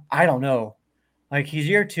around? I don't know. He's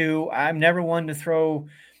year 2. I'm never one to throw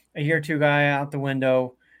a year 2 guy out the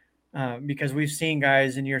window. Because we've seen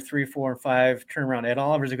guys in year 3, 4, and 5 turn around. Ed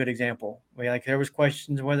Oliver's a good example. There was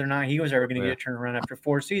questions whether or not he was ever going to get a turnaround after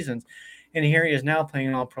 4 seasons, and here he is now playing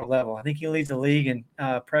an all-pro level. I think he leads the league in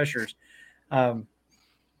pressures.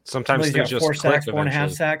 Sometimes he's got 4 sacks,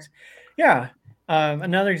 4.5 sacks. Yeah.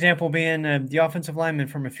 Another example being the offensive lineman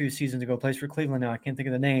from a few seasons ago, plays for Cleveland now. I can't think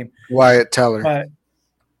of the name. Wyatt Teller.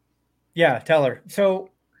 Yeah, tell her. So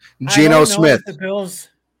Geno Smith.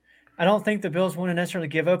 I don't think the Bills want to necessarily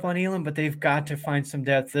give up on Elam, but they've got to find some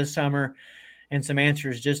depth this summer and some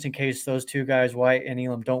answers just in case those two guys, White and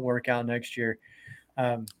Elam, don't work out next year.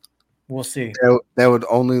 We'll see. That would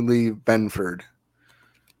only leave Benford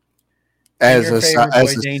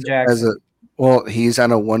Dane Jackson. Well, he's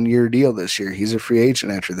on a 1-year deal this year. He's a free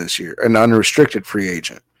agent after this year, an unrestricted free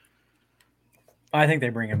agent. I think they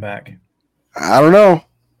bring him back. I don't know.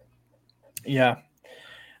 Yeah.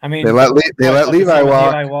 I mean, they let Levi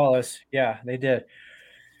Wallace. Yeah, they did.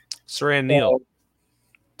 Saran Neal.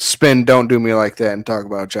 Spin, don't do me like that and talk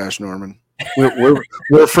about Josh Norman.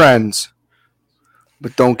 We're friends,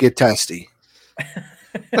 but don't get testy.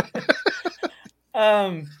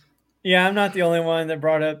 Yeah, I'm not the only one that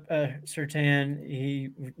brought up Surtain. He,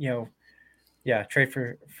 trade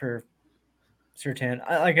for Surtain.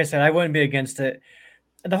 Like I said, I wouldn't be against it.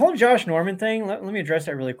 The whole Josh Norman thing, let me address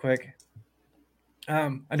that really quick.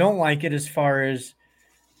 I don't like it as far as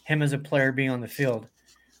him as a player being on the field.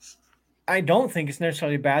 I don't think it's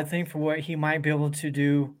necessarily a bad thing for what he might be able to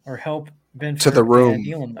do or help Benford to the room. And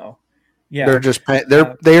Elam, though. Yeah, they're just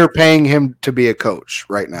they are paying him to be a coach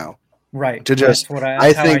right now. Right. To just,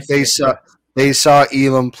 I think they saw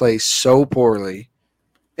Elam play so poorly,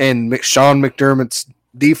 and Sean McDermott's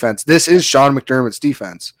defense. This is Sean McDermott's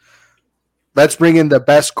defense. Let's bring in the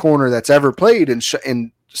best corner that's ever played in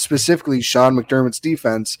specifically Sean McDermott's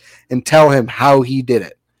defense and tell him how he did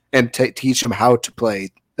it and teach him how to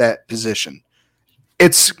play that position.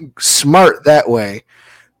 It's smart that way,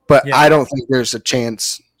 but I don't think there's a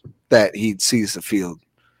chance that he sees the field.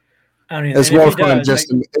 It's more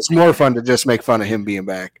fun to just make fun of him being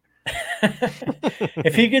back.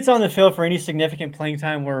 If he gets on the field for any significant playing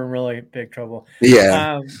time, we're in really big trouble.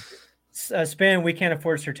 Yeah. Spin, we can't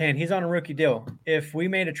afford Surtain. He's on a rookie deal. If we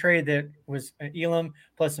made a trade that was Elam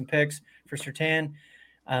plus some picks for Surtain,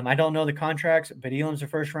 I don't know the contracts, but Elam's a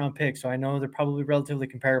first-round pick, so I know they're probably relatively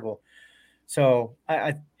comparable. So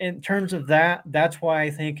in terms of that, that's why I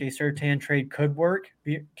think a Surtain trade could work,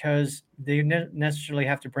 because they necessarily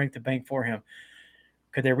have to break the bank for him.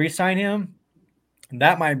 Could they re-sign him?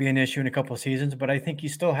 That might be an issue in a couple of seasons, but I think he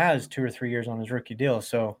still has 2 or 3 years on his rookie deal.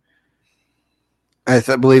 So I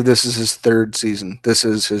believe this is his third season.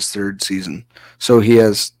 So he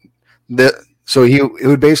has So it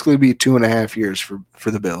would basically be 2.5 years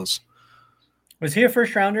for the Bills. Was he a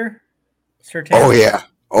first rounder? Surtain?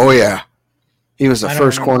 Oh yeah. He was the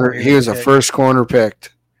first corner. He was a first corner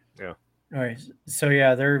picked. Yeah. All right. So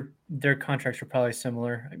yeah, their contracts are probably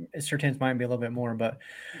similar. Surtain's might be a little bit more, but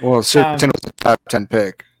Surtain was a top 10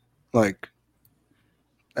 pick. Like,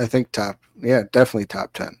 I think definitely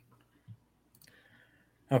top 10.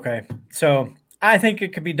 Okay, so I think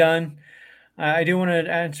it could be done. I do want to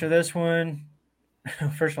answer this one.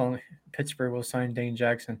 First of all, Pittsburgh will sign Dane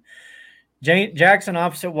Jackson. Jackson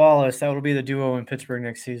opposite Wallace. That will be the duo in Pittsburgh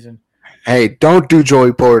next season. Hey, don't do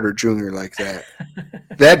Joey Porter Jr. like that.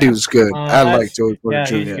 That dude's good. I like Joey Porter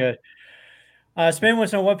Jr. Yeah, he's good. Spin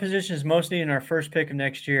wants to know what position is most needed in our first pick of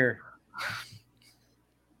next year.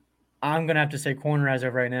 I'm going to have to say corner as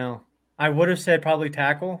of right now. I would have said probably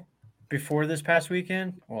tackle before this past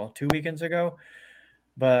weekend. Well, 2 weekends ago.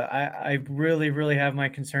 But I really, really have my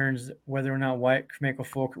concerns whether or not White can make a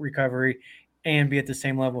full recovery and be at the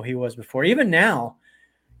same level he was before. Even now,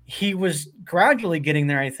 he was gradually getting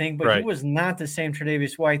there, I think, but He was not the same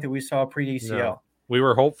Tre'Davious White that we saw pre-ACL. No. We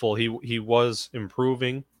were hopeful he was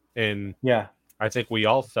improving, and I think we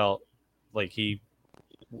all felt like he,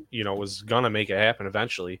 was gonna make it happen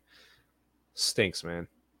eventually. Stinks, man.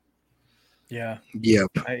 Yeah. Yep.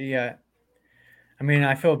 I mean,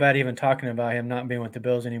 I feel bad even talking about him not being with the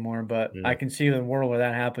Bills anymore, but I can see the world where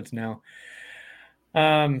that happens now.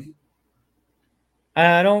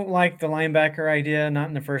 I don't like the linebacker idea, not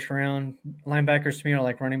in the first round. Linebackers to me are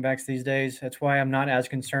like running backs these days. That's why I'm not as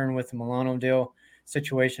concerned with the Milano deal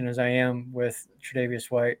situation as I am with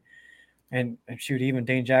Tre'Davious White and shoot, even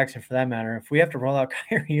Dane Jackson for that matter. If we have to roll out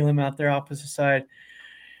Kyrie Elam out there opposite side,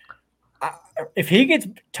 if he gets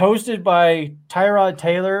toasted by Tyrod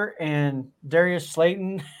Taylor and Darius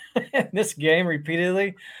Slayton in this game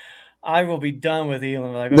repeatedly, I will be done with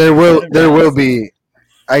Elam. Like, there will be.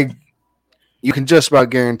 You can just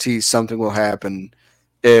about guarantee something will happen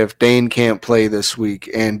if Dane can't play this week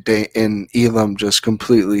and Elam just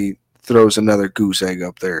completely throws another goose egg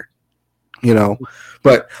up there.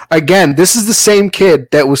 But again, this is the same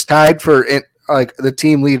kid that was tied for the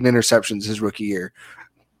team lead in interceptions his rookie year,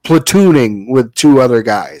 platooning with 2 other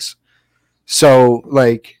guys. So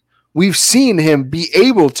we've seen him be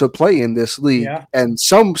able to play in this league in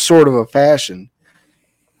some sort of a fashion.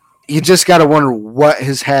 you just got to wonder what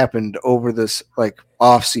has happened over this like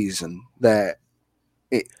off season that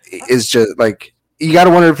it is just like you got to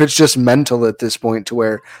wonder if it's just mental at this point to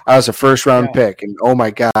where I was a first round pick and oh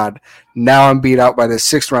my God, now I'm beat out by the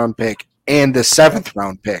 6th round pick and the 7th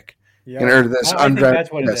round pick. Yeah, or this I think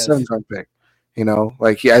that's what it is. 7th round pick.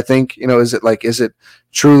 Like I think is it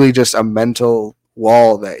truly just a mental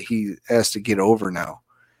wall that he has to get over now?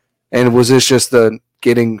 And was this just the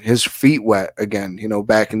getting his feet wet again?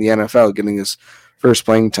 Back in the NFL, getting his first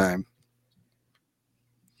playing time.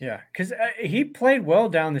 Yeah, because he played well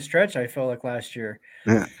down the stretch, I felt like last year.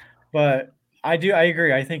 Yeah. But I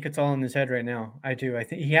agree. I think it's all in his head right now. I do. I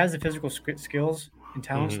think he has the physical skills and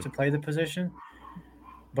talents to play the position.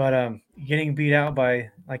 But getting beat out by,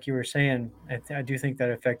 like you were saying, I do think that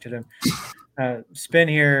affected him. Spin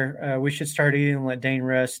here. We should start eating and let Dane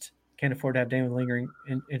rest. Can't afford to have Dane with lingering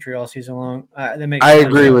injury all season long. That makes I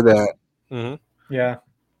agree with that. Mm-hmm. Yeah.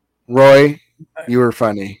 Roy, you were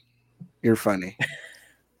funny. You're funny.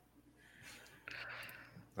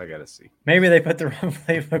 I gotta see. Maybe they put the wrong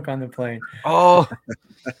playbook on the plane. Oh,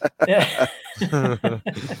 yeah.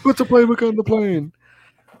 Put the playbook on the plane.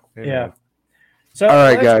 Yeah. So all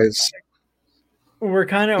right, guys. We're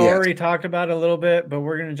kind of already talked about it a little bit, but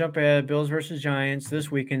we're going to jump ahead. Bills versus Giants this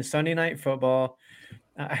weekend, Sunday Night Football.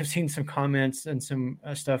 I've seen some comments and some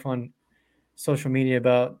stuff on social media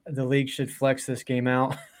about the league should flex this game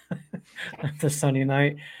out the Sunday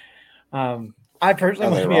night. I personally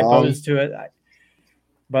wouldn't be opposed to it.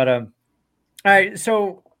 But all right,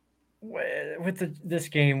 so with this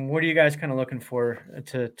game, what are you guys kind of looking for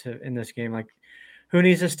to in this game? Like, who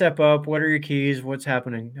needs to step up? What are your keys? What's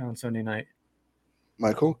happening on Sunday night?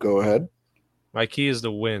 Michael, go ahead. My key is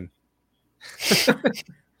to win.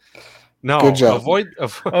 No, good job. Avoid.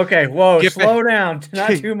 Okay, whoa, slow down,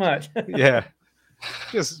 not too much. Yeah,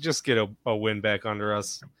 just get a win back under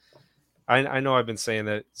us. I know I've been saying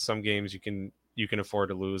that some games you can afford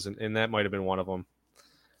to lose, and that might have been one of them.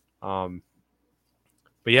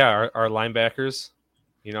 But yeah, our linebackers,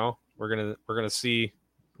 we're gonna see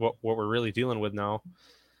what we're really dealing with now.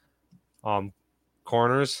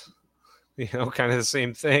 Corners, kind of the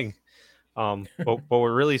same thing. But what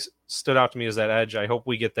really stood out to me is that edge. I hope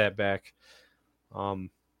we get that back. I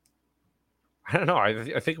don't know.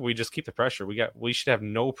 I think we just keep the pressure. We should have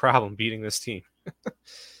no problem beating this team.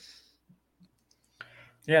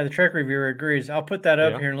 Yeah, the Trek reviewer agrees. I'll put that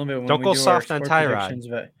up here in a little bit. When don't we go do soft our on Tyrod.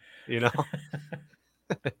 But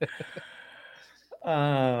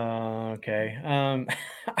okay. I'm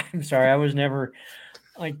sorry. I was never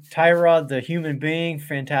like Tyrod, the human being,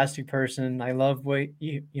 fantastic person. I love what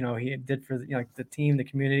he did for the team, the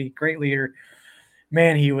community. Great leader.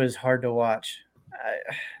 Man, he was hard to watch.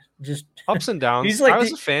 Just ups and downs. He's like I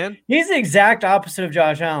was a fan. He's the exact opposite of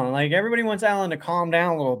Josh Allen. Like everybody wants Allen to calm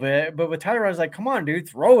down a little bit, but with Tyrod, it's like, come on, dude,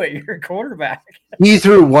 throw it. You're a quarterback. He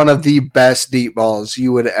threw one of the best deep balls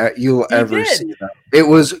you'll ever see. It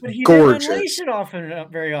was gorgeous. Didn't unleash it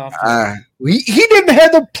very often. He didn't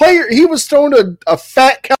have the player. He was throwing a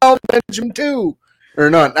fat Calvin Benjamin too,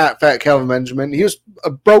 or not fat Calvin Benjamin. He was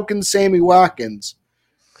a broken Sammy Watkins.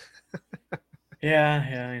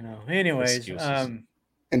 Yeah, I know. Anyways,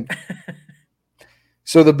 and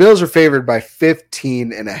so the Bills are favored by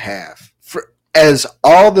 15.5. As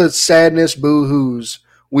all the sadness, boo-hoos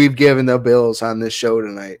we've given the Bills on this show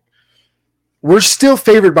tonight, we're still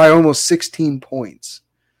favored by almost 16 points.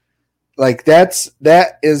 Like that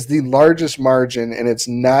is the largest margin, and it's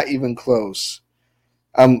not even close.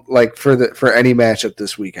 Like for any matchup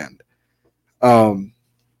this weekend. I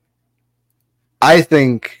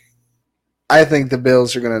think the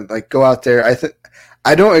Bills are gonna go out there.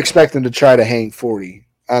 I don't expect them to try to hang 40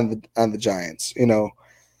 on the Giants.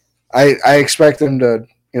 I expect them to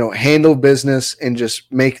handle business and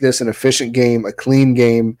just make this an efficient game, a clean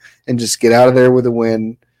game, and just get out of there with a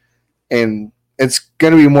win. And it's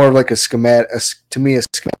going to be more of like a schematic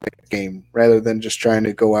game rather than just trying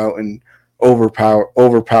to go out and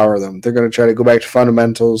overpower them. They're going to try to go back to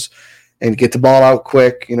fundamentals and get the ball out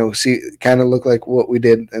quick. Kind of look like what we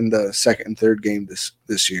did in the second and third game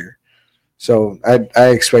this year. So I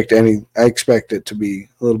expect it to be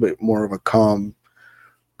a little bit more of a calm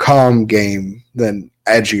game than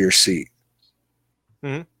edge of your seat.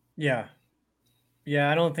 Mm-hmm. Yeah.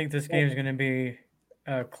 I don't think this game is going to be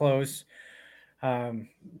close. I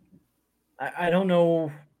don't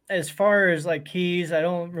know as far as like keys. I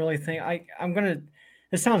don't really think I'm going to.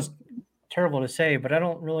 This sounds terrible to say, but I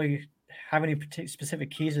don't really have any specific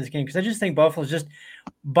keys to this game because I just think Buffalo's just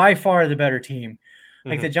by far the better team.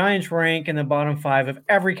 Like the Giants rank in the bottom 5 of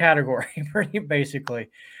every category, basically.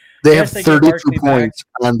 They have 32 points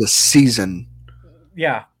on the season.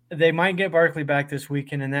 Yeah, they might get Barkley back this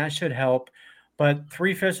weekend, and that should help. But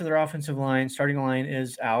 3/5 of their offensive line, starting line,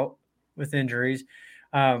 is out with injuries.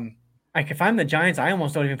 If I'm the Giants, I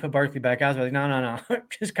almost don't even put Barkley back. I was like, no,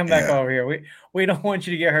 just come back over here. We don't want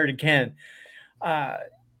you to get hurt again. I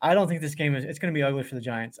don't think this game it's going to be ugly for the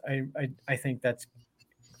Giants. I think that's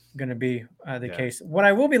going to be the case. What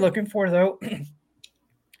I will be looking for, though,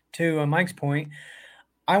 to Mike's point,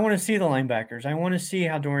 I want to see the linebackers. I want to see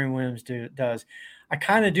how Dorian Williams does. I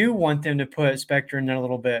kind of do want them to put Spector in there a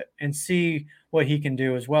little bit and see what he can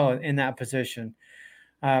do as well in that position.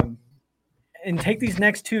 And take these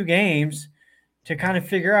next 2 games to kind of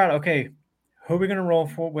figure out, okay, who are we going to roll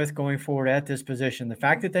with going forward at this position? The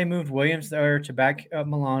fact that they moved Williams there to back up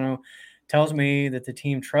Milano tells me that the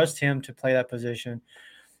team trusts him to play that position.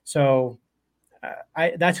 So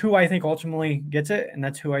that's who I think ultimately gets it, and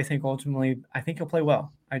that's who I think he'll play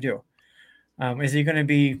well. I do. Is he going to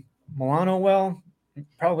be Milano well?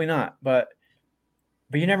 Probably not, but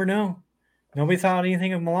you never know. Nobody thought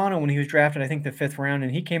anything of Milano when he was drafted, I think, the 5th round,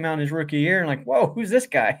 and he came out in his rookie year and like, whoa, who's this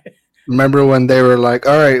guy? Remember when they were like,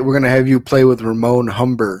 all right, we're going to have you play with Ramon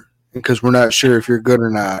Humber because we're not sure if you're good or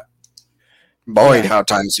not. Boy, how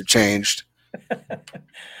times have changed.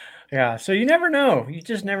 Yeah, so you never know. You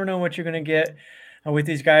just never know what you're going to get with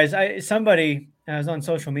these guys. Somebody was on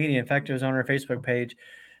social media, in fact, it was on our Facebook page,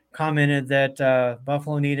 commented that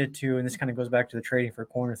Buffalo needed to, and this kind of goes back to the trading for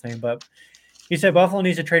corner thing, but he said Buffalo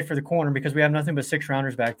needs to trade for the corner because we have nothing but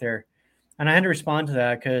 6-rounders back there. And I had to respond to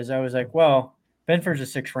that because I was like, well, Benford's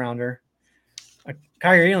a 6-rounder.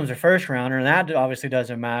 Kyrie Elam's a 1st-rounder, and that obviously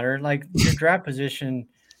doesn't matter. Like, your draft position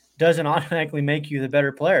doesn't automatically make you the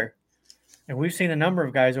better player. And we've seen a number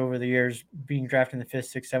of guys over the years being drafted in the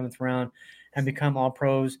 5th, 6th, 7th round and become all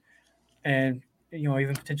pros and,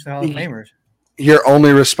 even potentially Hall of Famers. Your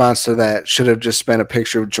only response to that should have just been a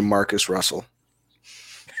picture of Jamarcus Russell.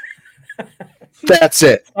 That's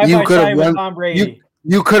it. You could have won. Tom Brady.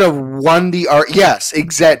 You could have won the argument. Yes,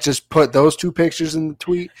 exact. Just put those 2 pictures in the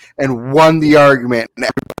tweet and won the argument, and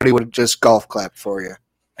everybody would have just golf clapped for you.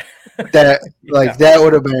 That that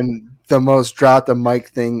would have been the most drop the mic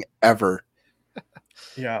thing ever.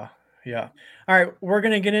 Yeah. All right, we're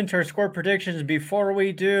gonna get into our score predictions. Before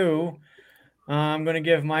we do, I'm gonna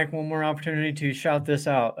give Mike one more opportunity to shout this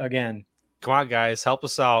out again. Come on, guys, help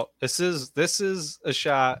us out. This is a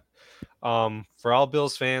shot. For all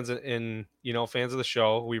Bills fans and fans of the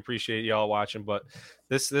show, we appreciate y'all watching, but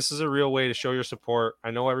this is a real way to show your support.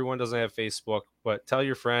 I know everyone doesn't have Facebook, but tell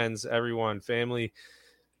your friends, everyone, family,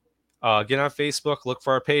 get on Facebook, look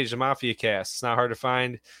for our page, the Mafia Cast. It's not hard to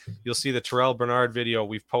find. You'll see the Terrell Bernard video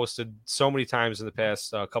we've posted so many times in the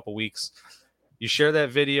past couple weeks. You share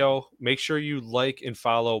that video, make sure you like and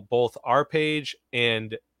follow both our page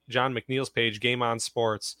and John McNeil's page, Game On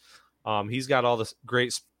Sports. He's got all this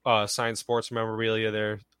great signed sports memorabilia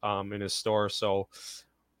there in his store. So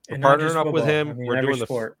we're partnering up with him. We're doing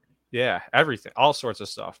sport. Everything, all sorts of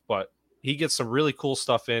stuff. But he gets some really cool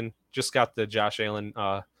stuff in. Just got the Josh Allen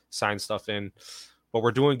signed stuff in. But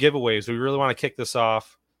we're doing giveaways. We really want to kick this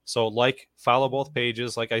off. So follow both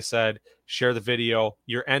pages. Like I said, share the video.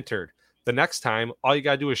 You're entered. The next time, all you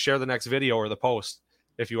got to do is share the next video or the post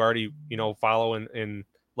if you already, follow and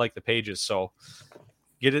like the pages. So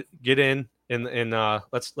get in. And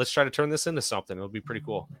let's try to turn this into something. It'll be pretty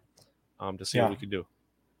cool to see what we can do.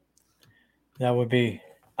 That would be,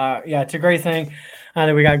 it's a great thing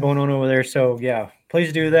that we got going on over there. So,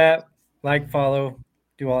 please do that. Follow,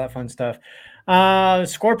 do all that fun stuff.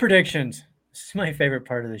 Score predictions. This is my favorite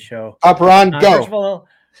part of the show. Up, Ron, go. First of all,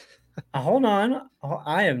 hold on.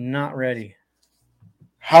 I am not ready.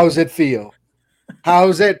 How's it feel?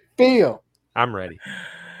 I'm ready.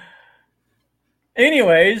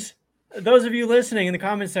 Anyways, those of you listening in the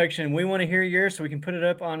comment section, we want to hear yours so we can put it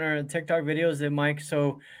up on our TikTok videos that Mike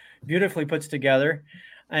so beautifully puts together.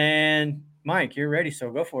 And Mike, you're ready,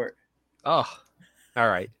 so go for it. Oh, all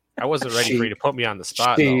right. I wasn't ready for you to put me on the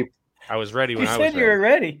spot, though. I was ready when I was ready. You said you were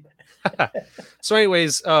ready. So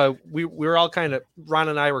anyways, we were all Ron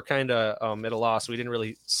and I were kind of at a loss. We didn't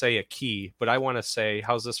really say a key, but I want to say,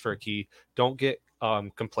 how's this for a key? Don't get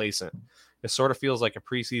complacent. It sort of feels like a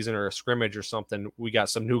preseason or a scrimmage or something. We got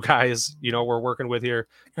some new guys, we're working with here.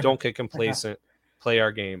 Don't get complacent. Play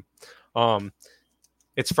our game.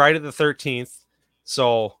 It's Friday the 13th.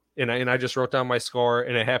 So, and I just wrote down my score,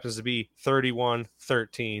 and it happens to be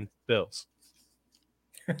 31-13 Bills.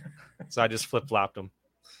 So I just flip-flopped them.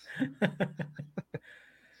 All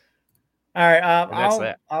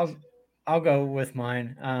right. I'll go with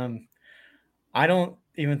mine. I don't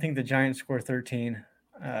even think the Giants score 13.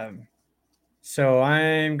 So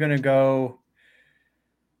I'm going to go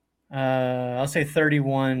I'll say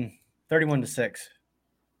 31-6.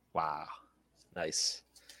 Wow. Nice.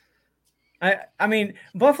 I mean,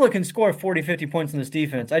 Buffalo can score 40, 50 points in this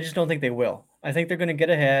defense. I just don't think they will. I think they're going to get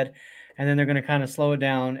ahead, and then they're going to kind of slow it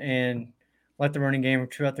down and let the running game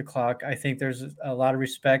chew out the clock. I think there's a lot of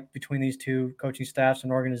respect between these two coaching staffs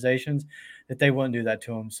and organizations that they wouldn't do that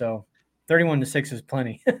to them. So 31-6 is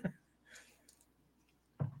plenty.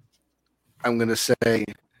 I'm going to say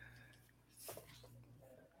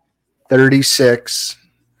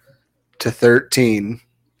 36-13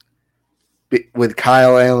 with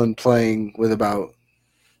Kyle Allen playing with about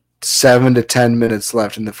 7 to 10 minutes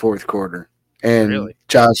left in the fourth quarter. And really?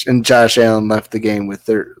 Josh Allen left the game with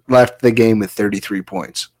 33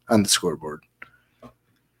 points on the scoreboard.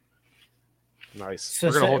 Nice. So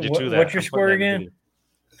We're going to hold you to that. What's your score again?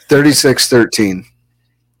 36-13.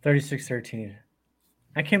 36-13.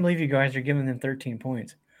 I can't believe you guys are giving them 13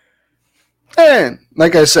 points. And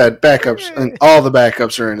like I said, backups, and all the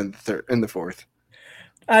backups are in the fourth.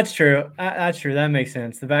 That's true. That's true. That makes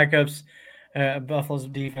sense. The backups, Buffalo's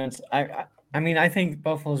defense. I mean, I think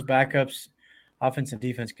Buffalo's backups, offense and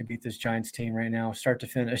defense, can beat this Giants team right now, start to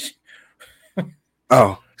finish.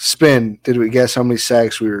 Oh, Spin. Did we guess how many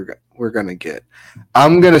sacks we're gonna get?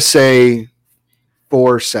 I'm gonna say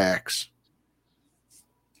 4 sacks.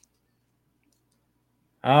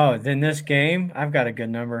 Oh, then this game, I've got a good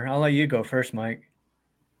number. I'll let you go first, Mike.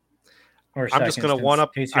 Or I'm just going to one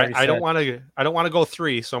up. I don't want to go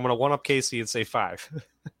 3, so I'm going to one up Casey and say 5.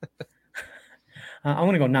 I'm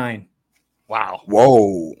going to go 9. Wow.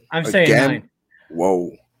 Whoa. I'm saying 9.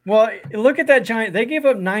 Whoa. Well, look at that Giant. They gave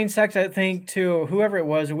up 9 sacks, I think, to whoever it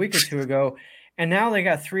was a week or two ago, and now they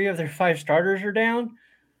got 3 of their 5 starters are down.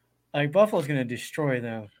 Like, Buffalo's going to destroy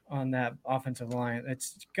them on that offensive line.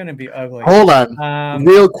 It's going to be ugly. Hold on.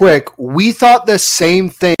 Real quick. We thought the same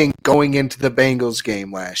thing going into the Bengals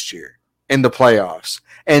game last year in the playoffs.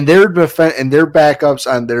 And their backups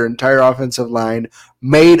on their entire offensive line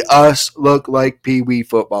made us look like pee-wee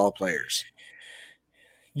football players.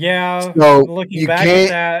 Yeah. So looking back at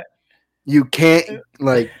that. You can't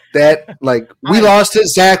like that. Like we lost to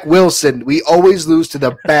Zach Wilson. We always lose to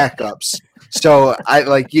the backups. So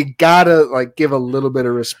you gotta give a little bit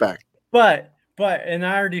of respect. But in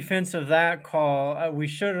our defense of that call, we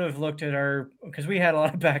should have looked at because we had a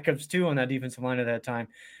lot of backups too on that defensive line at that time.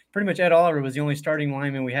 Pretty much Ed Oliver was the only starting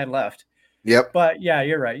lineman we had left. Yep. But yeah,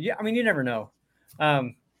 you're right. Yeah, I mean you never know.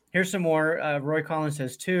 Here's some more. Roy Collins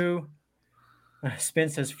says 2. Spin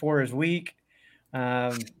says 4 is weak.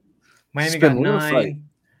 Miami got 9.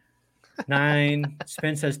 9.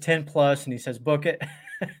 Spin says 10 plus, and he says book it.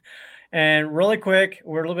 And really quick,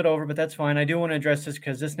 we're a little bit over, but that's fine. I do want to address this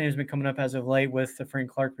because this name's been coming up as of late with the Frank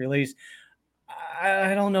Clark release.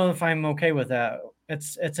 I don't know if I'm okay with that.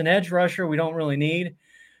 It's an edge rusher we don't really need.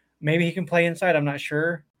 Maybe he can play inside. I'm not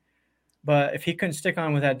sure. But if he couldn't stick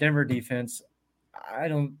on with that Denver defense, I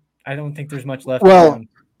don't think there's much left. Well,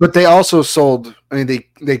 but they also sold. I mean,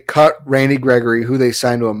 they cut Randy Gregory, who they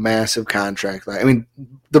signed to a massive contract. I mean,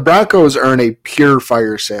 the Broncos are in a pure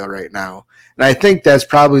fire sale right now, and I think that's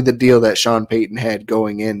probably the deal that Sean Payton had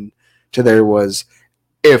going into there was,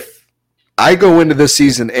 if I go into this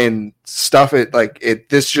season and stuff it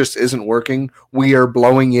this just isn't working, we are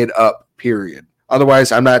blowing it up. Period.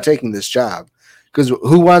 Otherwise, I'm not taking this job, because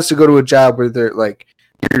who wants to go to a job where they're like,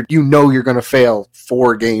 you're going to fail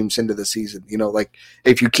 4 games into the season,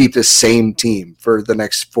 if you keep the same team for the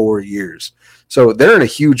next 4 years. So they're in a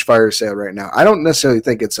huge fire sale right now. I don't necessarily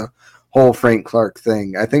think it's a whole Frank Clark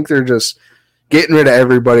thing. I think they're just getting rid of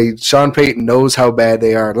everybody. Sean Payton knows how bad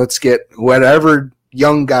they are. Let's get whatever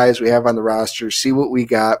young guys we have on the roster, see what we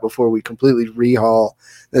got before we completely rehaul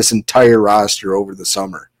this entire roster over the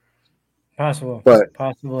summer. Possible.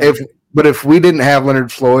 But if we didn't have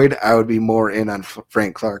Leonard Floyd, I would be more in on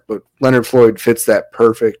Frank Clark. But Leonard Floyd fits that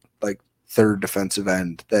perfect third defensive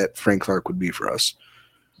end that Frank Clark would be for us.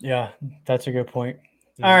 Yeah, that's a good point.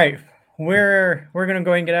 All right, we're going to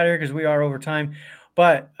go ahead and get out of here because we are over time.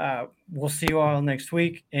 But we'll see you all next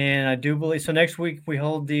week. And I do believe so. Next week we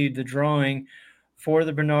hold the drawing for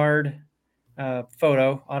the Bernard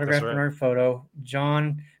autographed Bernard photo.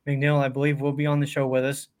 John McNeil, I believe, will be on the show with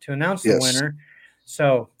us to announce the winner.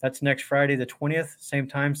 So that's next Friday, the 20th, same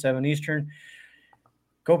time, 7 Eastern.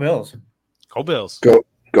 Go Bills. Go Bills.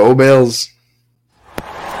 Go Bills.